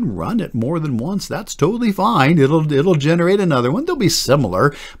one. You can run it more than once. That's totally fine. It'll generate another one. They'll be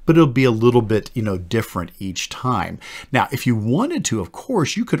similar, but it'll be a little bit, different each time. Now, if you wanted to, of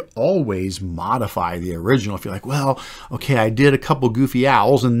course, you could always modify the original. If you're like, well, okay, I did a couple goofy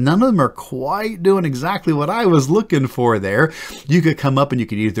owls and none of them are quite doing exactly what I was looking for there. You could come up and you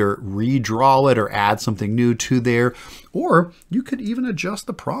could either redraw it or add something new to there, or you could even adjust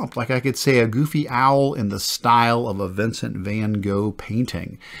the prompt. Like I could say a goofy owl in the style of a Vincent van Gogh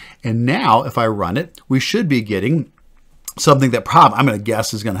painting. And now if I run it, we should be getting something that probably, I'm going to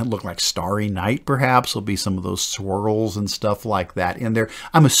guess, is going to look like Starry Night, perhaps. There'll be some of those swirls and stuff like that in there.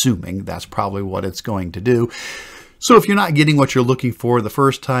 I'm assuming that's probably what it's going to do. So if you're not getting what you're looking for the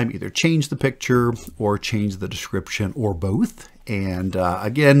first time, either change the picture or change the description or both. And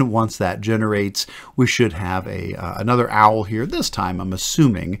again, once that generates, we should have another owl here. This time, I'm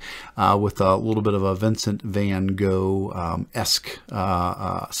assuming, with a little bit of a Vincent van Gogh-esque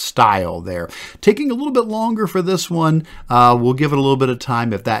style there. Taking a little bit longer for this one. We'll give it a little bit of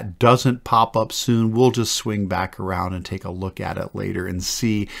time. If that doesn't pop up soon, we'll just swing back around and take a look at it later and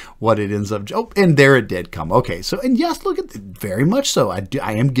see what it ends up. Oh, and there it did come. Okay, so, and yes, look at it, very much so.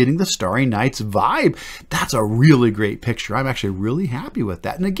 I am getting the Starry Nights vibe. That's a really great picture. I'm actually really happy with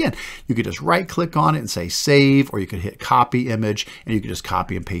that. And again, you could just right click on it and say save, or you could hit copy image and you could just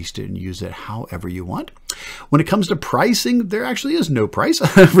copy and paste it and use it however you want. When it comes to pricing, there actually is no price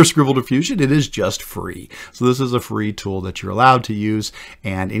for Scribble Diffusion. It is just free. So this is a free tool that you're allowed to use,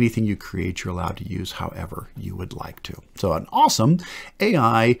 and anything you create, you're allowed to use however you would like to. So an awesome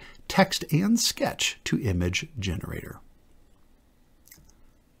AI text and sketch to image generator.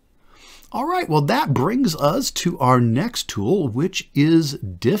 All right, well, that brings us to our next tool, which is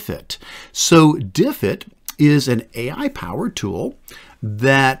Diffit. So Diffit is an AI-powered tool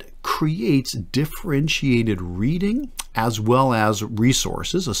that creates differentiated reading as well as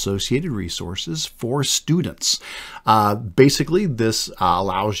resources, associated resources for students. Basically, this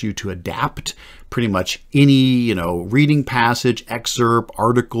allows you to adapt pretty much any, reading passage, excerpt,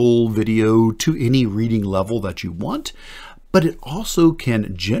 article, video to any reading level that you want, but it also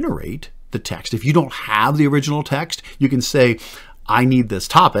can generate the text. If you don't have the original text, you can say, I need this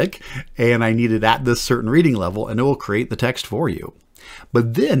topic and I need it at this certain reading level, and it will create the text for you.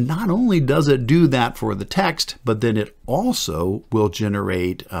 But then not only does it do that for the text, but then it also will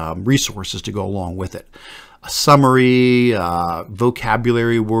generate resources to go along with it. A summary,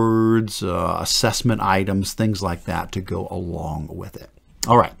 vocabulary words, assessment items, things like that to go along with it.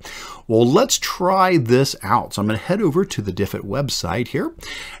 All right, well, let's try this out. So I'm going to head over to the Diffit website here,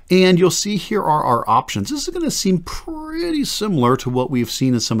 and you'll see here are our options. This is going to seem pretty similar to what we've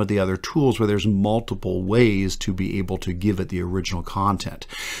seen in some of the other tools where there's multiple ways to be able to give it the original content.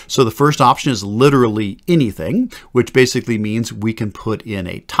 So the first option is literally anything, which basically means we can put in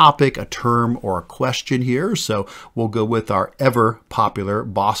a topic, a term, or a question here. So we'll go with our ever popular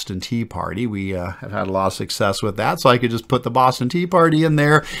Boston Tea Party. We have had a lot of success with that. So I could just put the Boston Tea Party in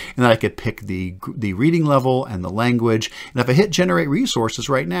there, and then I could pick the reading level and the language. And if I hit generate resources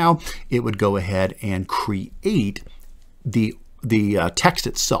right now, it would go ahead and create the text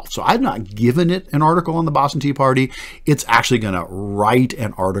itself. So I've not given it an article on the Boston Tea Party. It's actually going to write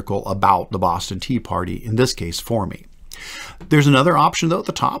an article about the Boston Tea Party, in this case for me. There's another option though at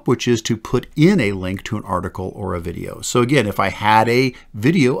the top, which is to put in a link to an article or a video. So again, if I had a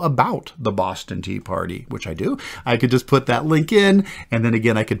video about the Boston Tea Party, which I do, I could just put that link in, and then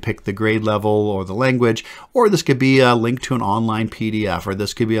again, I could pick the grade level or the language, or this could be a link to an online PDF, or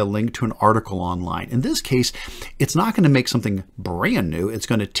this could be a link to an article online. In this case, it's not going to make something brand new. It's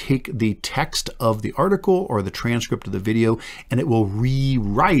going to take the text of the article or the transcript of the video, and it will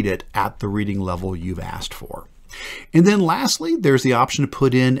rewrite it at the reading level you've asked for. And then lastly, there's the option to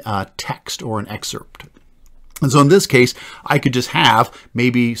put in a text or an excerpt. And so in this case, I could just have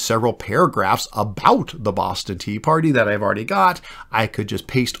maybe several paragraphs about the Boston Tea Party that I've already got. I could just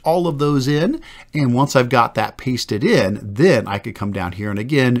paste all of those in. And once I've got that pasted in, then I could come down here and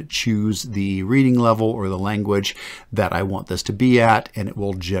again, choose the reading level or the language that I want this to be at, and it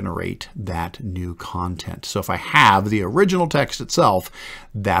will generate that new content. So if I have the original text itself,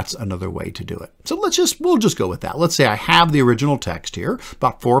 that's another way to do it. So we'll just go with that. Let's say I have the original text here,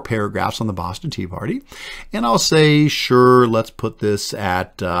 about 4 paragraphs on the Boston Tea Party, and I'll say, sure, let's put this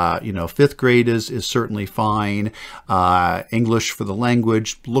at, 5th grade is certainly fine. English for the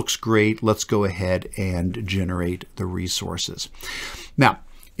language looks great. Let's go ahead and generate the resources. Now,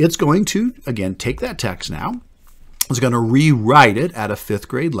 it's going to, again, take that text now. It's going to rewrite it at a 5th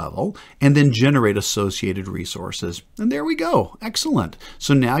grade level and then generate associated resources. And there we go. Excellent.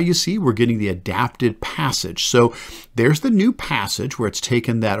 So now you see we're getting the adapted passage. So there's the new passage where it's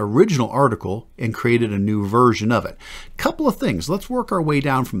taken that original article and created a new version of it. Couple of things. Let's work our way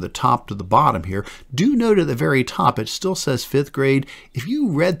down from the top to the bottom here. Do note at the very top it still says 5th grade. If you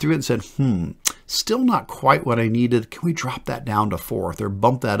read through it and said, still not quite what I needed, can we drop that down to 4th or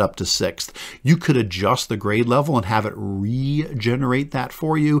bump that up to 6th? You could adjust the grade level and have it regenerate that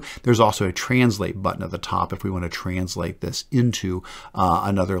for you. There's also a translate button at the top if we want to translate this into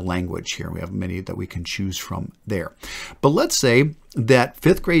another language here. We have many that we can choose from there. But let's say that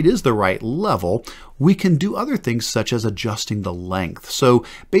 5th grade is the right level. We can do other things such as adjusting the length. So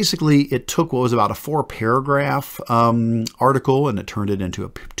basically it took what was about a 4-paragraph article and it turned it into a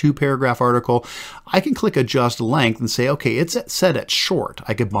 2-paragraph article. I can click adjust length and say, okay, it's set at short.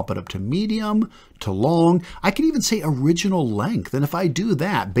 I could bump it up to medium, to long. I can even say original length. And if I do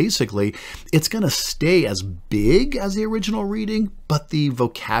that, basically it's going to stay as big as the original reading, but the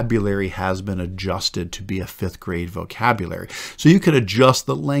vocabulary has been adjusted to be a 5th grade vocabulary. So you could adjust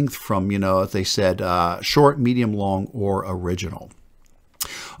the length from, as they said, short, medium, long, or original.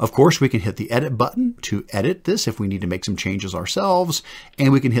 Of course, we can hit the edit button to edit this if we need to make some changes ourselves,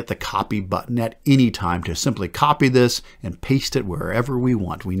 and we can hit the copy button at any time to simply copy this and paste it wherever we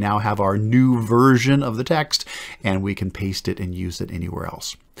want. We now have our new version of the text, and we can paste it and use it anywhere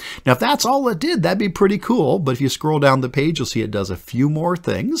else. Now, if that's all it did, that'd be pretty cool. But if you scroll down the page, you'll see it does a few more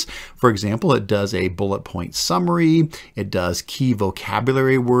things. For example, it does a bullet point summary. It does key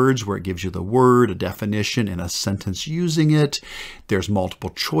vocabulary words where it gives you the word, a definition, and a sentence using it. There's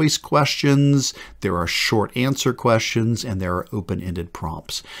multiple choice questions. There are short answer questions, and there are open-ended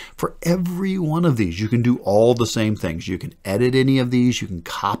prompts. For every one of these, you can do all the same things. You can edit any of these. You can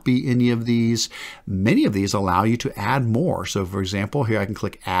copy any of these. Many of these allow you to add more. So for example, here I can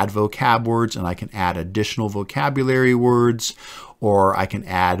click add vocab words and I can add additional vocabulary words, or I can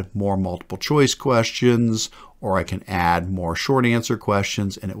add more multiple choice questions, or I can add more short answer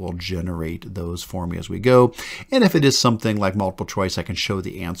questions, and it will generate those for me as we go. And if it is something like multiple choice, I can show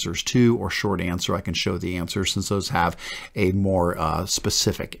the answers too, or short answer, I can show the answers, since those have a more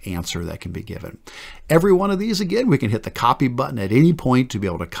specific answer that can be given. Every one of these, again, we can hit the copy button at any point to be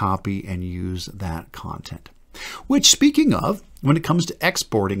able to copy and use that content. Which, speaking of, when it comes to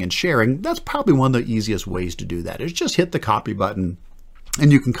exporting and sharing, that's probably one of the easiest ways to do that, is just hit the copy button.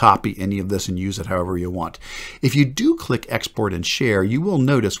 And you can copy any of this and use it however you want. If you do click export and share, you will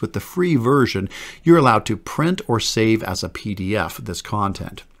notice with the free version, you're allowed to print or save as a PDF this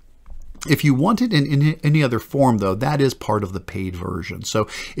content. If you want it in any other form, though, that is part of the paid version. So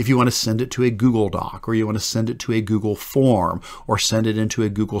if you want to send it to a Google Doc, or you want to send it to a Google Form, or send it into a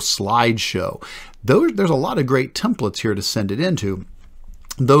Google Slideshow, there's a lot of great templates here to send it into.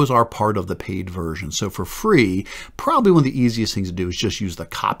 Those are part of the paid version. So for free, probably one of the easiest things to do is just use the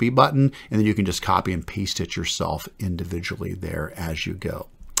copy button, and then you can just copy and paste it yourself individually there as you go.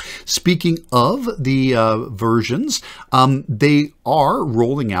 Speaking of the versions, they are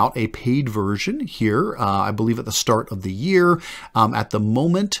rolling out a paid version here, I believe at the start of the year. At the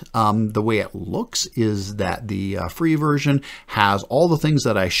moment, the way it looks is that the free version has all the things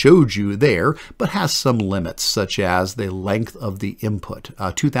that I showed you there, but has some limits, such as the length of the input,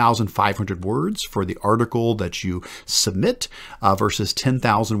 2,500 words for the article that you submit versus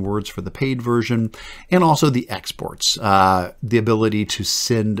 10,000 words for the paid version, and also the exports, the ability to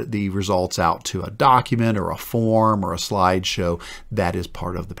send the results out to a document or a form or a slideshow. That is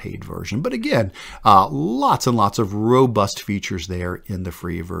part of the paid version. But again, lots and lots of robust features there in the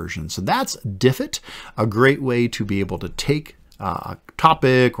free version. So that's Diffit, a great way to be able to take a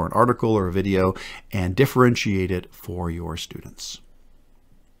topic or an article or a video and differentiate it for your students.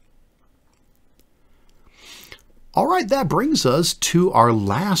 All right, that brings us to our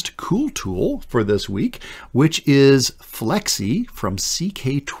last cool tool for this week, which is Flexi from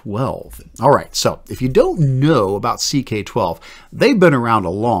CK12. All right, so if you don't know about CK12, they've been around a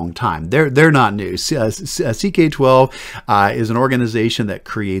long time. They're not new. CK12 is an organization that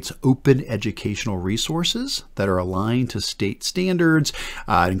creates open educational resources that are aligned to state standards,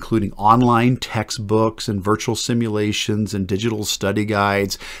 including online textbooks and virtual simulations and digital study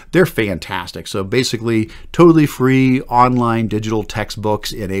guides. They're fantastic. So basically, totally free online digital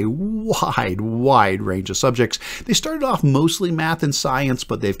textbooks in a wide range of subjects. They started off mostly math and science,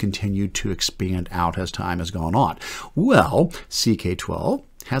 but they've continued to expand out as time has gone on. Well, CK12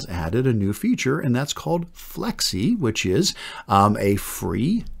 has added a new feature, and that's called Flexi, which is a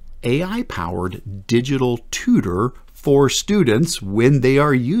free AI-powered digital tutor for students when they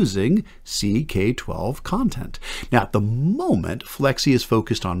are using CK12 content. Now, at the moment, Flexi is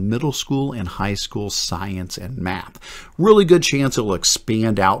focused on middle school and high school science and math. Really good chance it will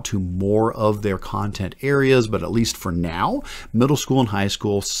expand out to more of their content areas, but at least for now, middle school and high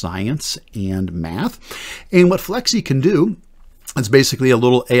school science and math. And what Flexi can do, it's basically a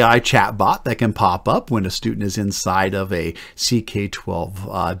little AI chatbot that can pop up when a student is inside of a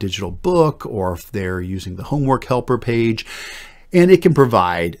CK12 digital book, or if they're using the homework helper page. And it can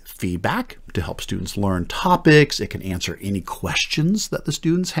provide feedback to help students learn topics. It can answer any questions that the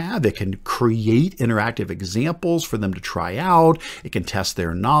students have. It can create interactive examples for them to try out. It can test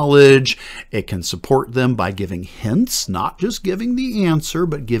their knowledge. It can support them by giving hints, not just giving the answer,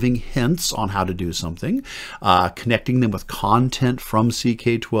 but giving hints on how to do something, connecting them with content from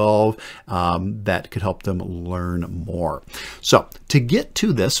CK12 that could help them learn more. So to get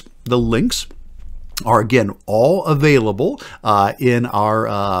to this, the links are again all available in our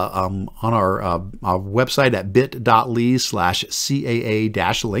on our website at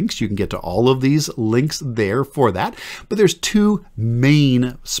bit.ly/CAA-links. You can get to all of these links there for that. But there's two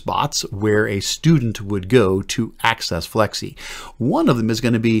main spots where a student would go to access Flexi. One of them is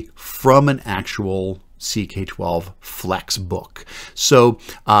going to be from an actual CK12 Flex book. So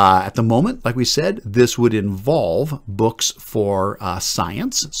at the moment, like we said, this would involve books for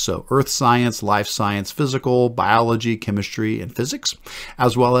science, so earth science, life science, physical, biology, chemistry, and physics,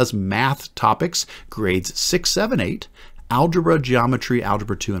 as well as math topics, grades 6, 7, 8, algebra, geometry,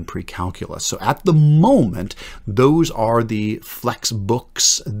 algebra 2, and pre-calculus. So at the moment, those are the flex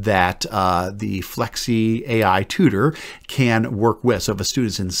books that the Flexi AI tutor can work with. So if a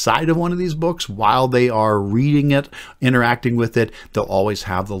student's inside of one of these books, while they are reading it, interacting with it, they'll always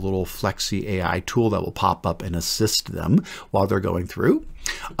have the little Flexi AI tool that will pop up and assist them while they're going through.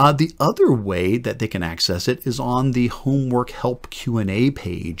 The other way that they can access it is on the homework help Q&A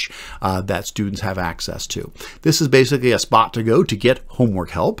page that students have access to. This is basically a spot to go to get homework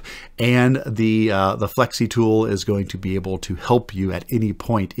help, and the Flexi tool is going to be able to help you at any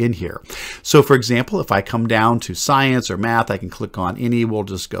point in here. So for example, if I come down to science or math, I can click on any, we'll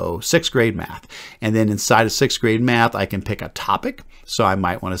just go 6th grade math. And then inside of 6th grade math, I can pick a topic. So I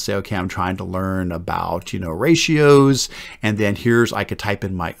might want to say, okay, I'm trying to learn about, ratios. And then I could type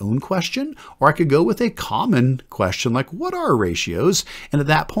in my own question, or I could go with a common question like, what are ratios? And at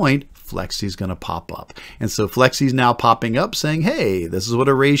that point, Flexi is going to pop up. And so Flexi is now popping up saying, hey, this is what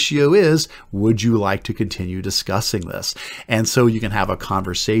a ratio is. Would you like to continue discussing this? And so you can have a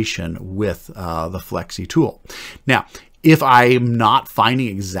conversation with the Flexi tool. Now, if I'm not finding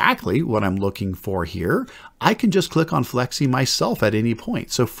exactly what I'm looking for here, I can just click on Flexi myself at any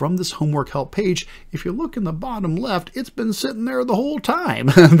point. So from this homework help page, if you look in the bottom left, it's been sitting there the whole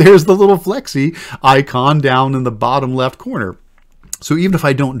time. There's the little Flexi icon down in the bottom left corner. So even if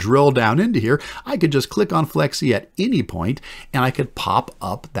I don't drill down into here, I could just click on Flexi at any point and I could pop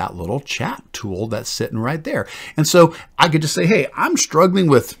up that little chat tool that's sitting right there. And so I could just say, hey, I'm struggling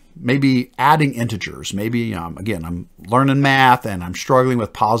with maybe adding integers. Maybe, again, I'm learning math and I'm struggling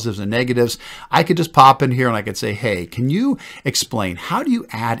with positives and negatives. I could just pop in here and I could say, hey, can you explain how do you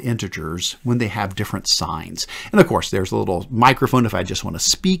add integers when they have different signs? And of course, there's a little microphone if I just want to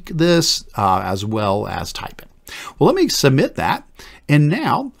speak this as well as type it. Well, let me submit that. And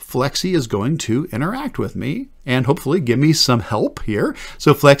now Flexi is going to interact with me and hopefully give me some help here.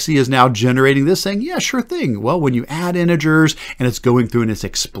 So Flexi is now generating this saying, yeah, sure thing. Well, when you add integers, and it's going through and it's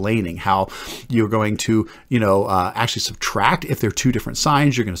explaining how you're going to, actually subtract. If they're two different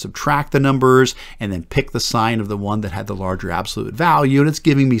signs, you're going to subtract the numbers and then pick the sign of the one that had the larger absolute value. And it's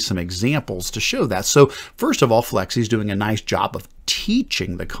giving me some examples to show that. So first of all, Flexi is doing a nice job of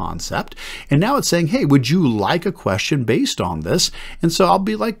teaching the concept. And now it's saying, hey, would you like a question based on this? And so I'll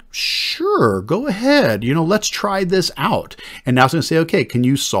be like, sure, go ahead. Let's try this out. And now it's going to say, okay, can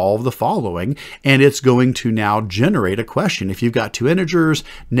you solve the following? And it's going to now generate a question. If you've got two integers,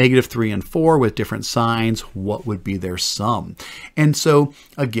 -3 and 4 with different signs, what would be their sum? And so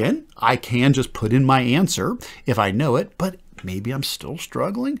again, I can just put in my answer if I know it, but maybe I'm still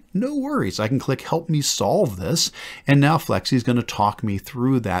struggling. No worries. I can click help me solve this. And now Flexi is going to talk me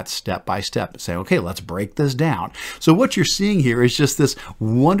through that step by step and say, okay, let's break this down. So what you're seeing here is just this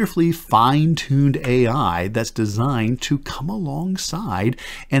wonderfully fine-tuned AI that's designed to come alongside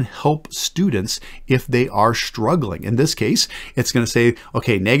and help students if they are struggling. In this case, it's going to say,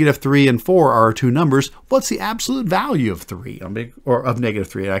 okay, -3 and 4 are our two numbers. What's the absolute value of 3 or of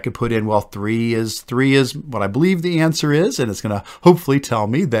 -3? And I could put in, well, 3 is what I believe the answer is. And it's going to hopefully tell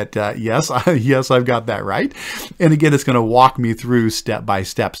me that, yes, I've got that right. And again, it's going to walk me through step by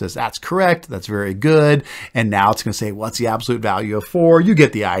step. Says, that's correct. That's very good. And now it's going to say, what's the absolute value of 4? You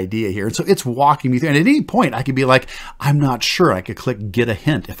get the idea here. And so it's walking me through. And at any point, I could be like, I'm not sure. I could click get a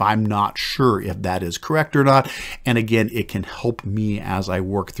hint if I'm not sure if that is correct or not. And again, it can help me as I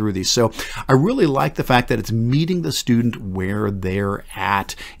work through these. So I really like the fact that it's meeting the student where they're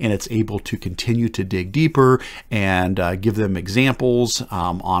at, and it's able to continue to dig deeper and give them examples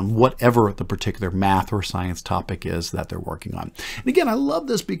on whatever the particular math or science topic is that they're working on. And again, I love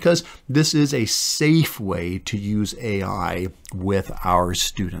this because this is a safe way to use AI with our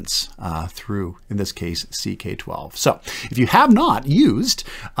students through, in this case, CK12. So if you have not used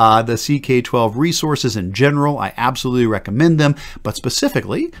the CK12 resources in general, I absolutely recommend them. But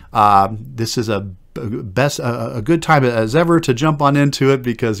specifically, this is a good time as ever to jump on into it,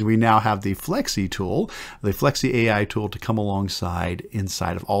 because we now have the Flexi tool, the Flexi AI tool, to come alongside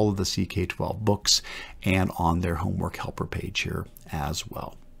inside of all of the CK12 books and on their homework helper page here as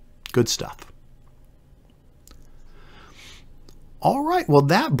well. Good stuff. All right, well,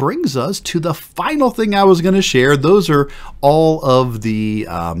 that brings us to the final thing I was going to share. Those are all of the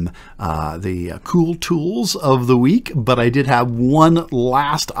cool tools of the week, but I did have one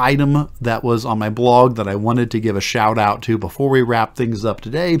last item that was on my blog that I wanted to give a shout out to before we wrap things up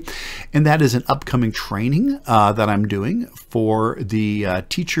today, and that is an upcoming training that I'm doing for the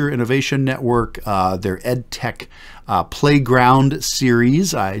Teacher Innovation Network, their EdTech Playground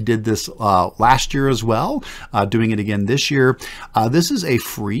series. I did this last year as well, doing it again this year. This is a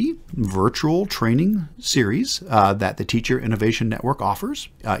free virtual training series that the Teacher Innovation Network offers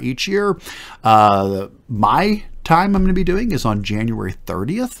each year. My time I'm going to be doing is on January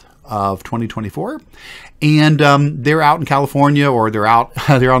 30th of 2024, and they're out in California, or they're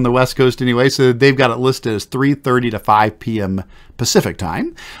on the West Coast anyway, so they've got it listed as 3:30 to 5 p.m. Pacific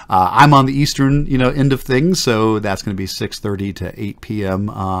time. I'm on the Eastern, end of things, so that's going to be 6:30 to 8 p.m.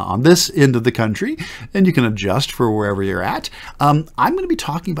 On this end of the country, and you can adjust for wherever you're at. I'm going to be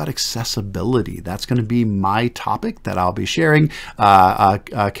talking about accessibility. That's going to be my topic that I'll be sharing. Catherine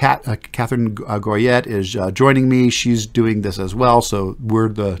Goyette is joining me. She's doing this as well, so we're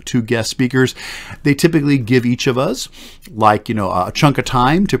the two guest speakers. They typically give each of us a chunk of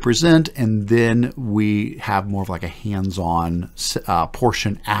time to present, and then we have more of like a hands-on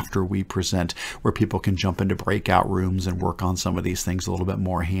portion after we present, where people can jump into breakout rooms and work on some of these things a little bit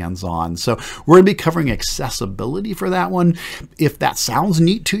more hands-on. So we're going to be covering accessibility for that one. If that sounds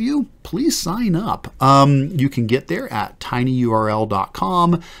neat to you, please sign up. You can get there at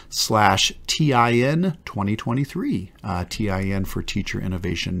tinyurl.com/TIN 2023, TIN for Teacher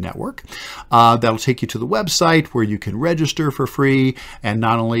Innovation Network. That'll take you to the website where you can register for free and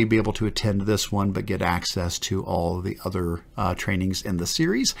not only be able to attend this one, but get access to all of the other trainings in the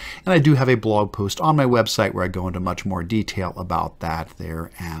series. And I do have a blog post on my website where I go into much more detail about that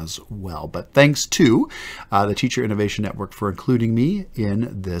there as well. But thanks to the Teacher Innovation Network for including me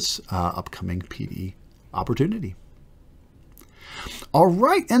in this upcoming PD opportunity. All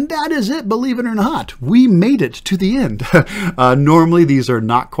right, and that is it, believe it or not. We made it to the end. Normally, these are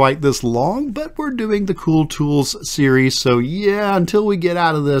not quite this long, but we're doing the Cool Tools series, so yeah, until we get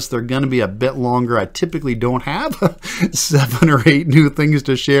out of this, they're going to be a bit longer. I typically don't have 7 or 8 new things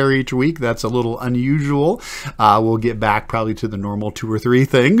to share each week. That's a little unusual. We'll get back probably to the normal 2 or 3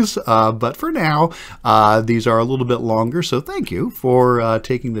 things, but for now, these are a little bit longer, so thank you for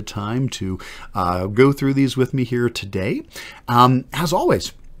taking the time to go through these with me here today. As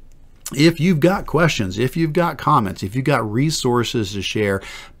always, if you've got questions, if you've got comments, if you've got resources to share,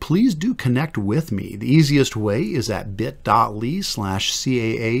 please do connect with me. The easiest way is at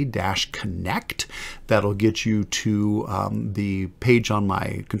bit.ly/CAA-connect. That'll get you to the page on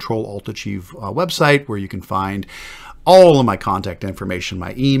my Control-Alt-Achieve website, where you can find all of my contact information,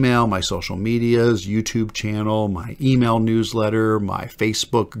 my email, my social medias, YouTube channel, my email newsletter, my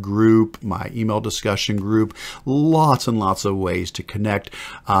Facebook group, my email discussion group, lots and lots of ways to connect.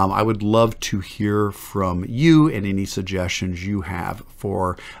 I would love to hear from you and any suggestions you have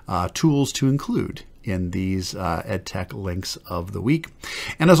for tools to include in these EdTech links of the week.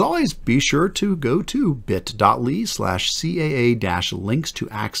 And as always, be sure to go to bit.ly/CAA-links to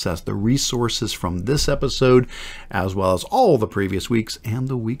access the resources from this episode, as well as all the previous weeks and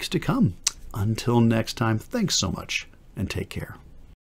the weeks to come. Until next time, thanks so much and take care.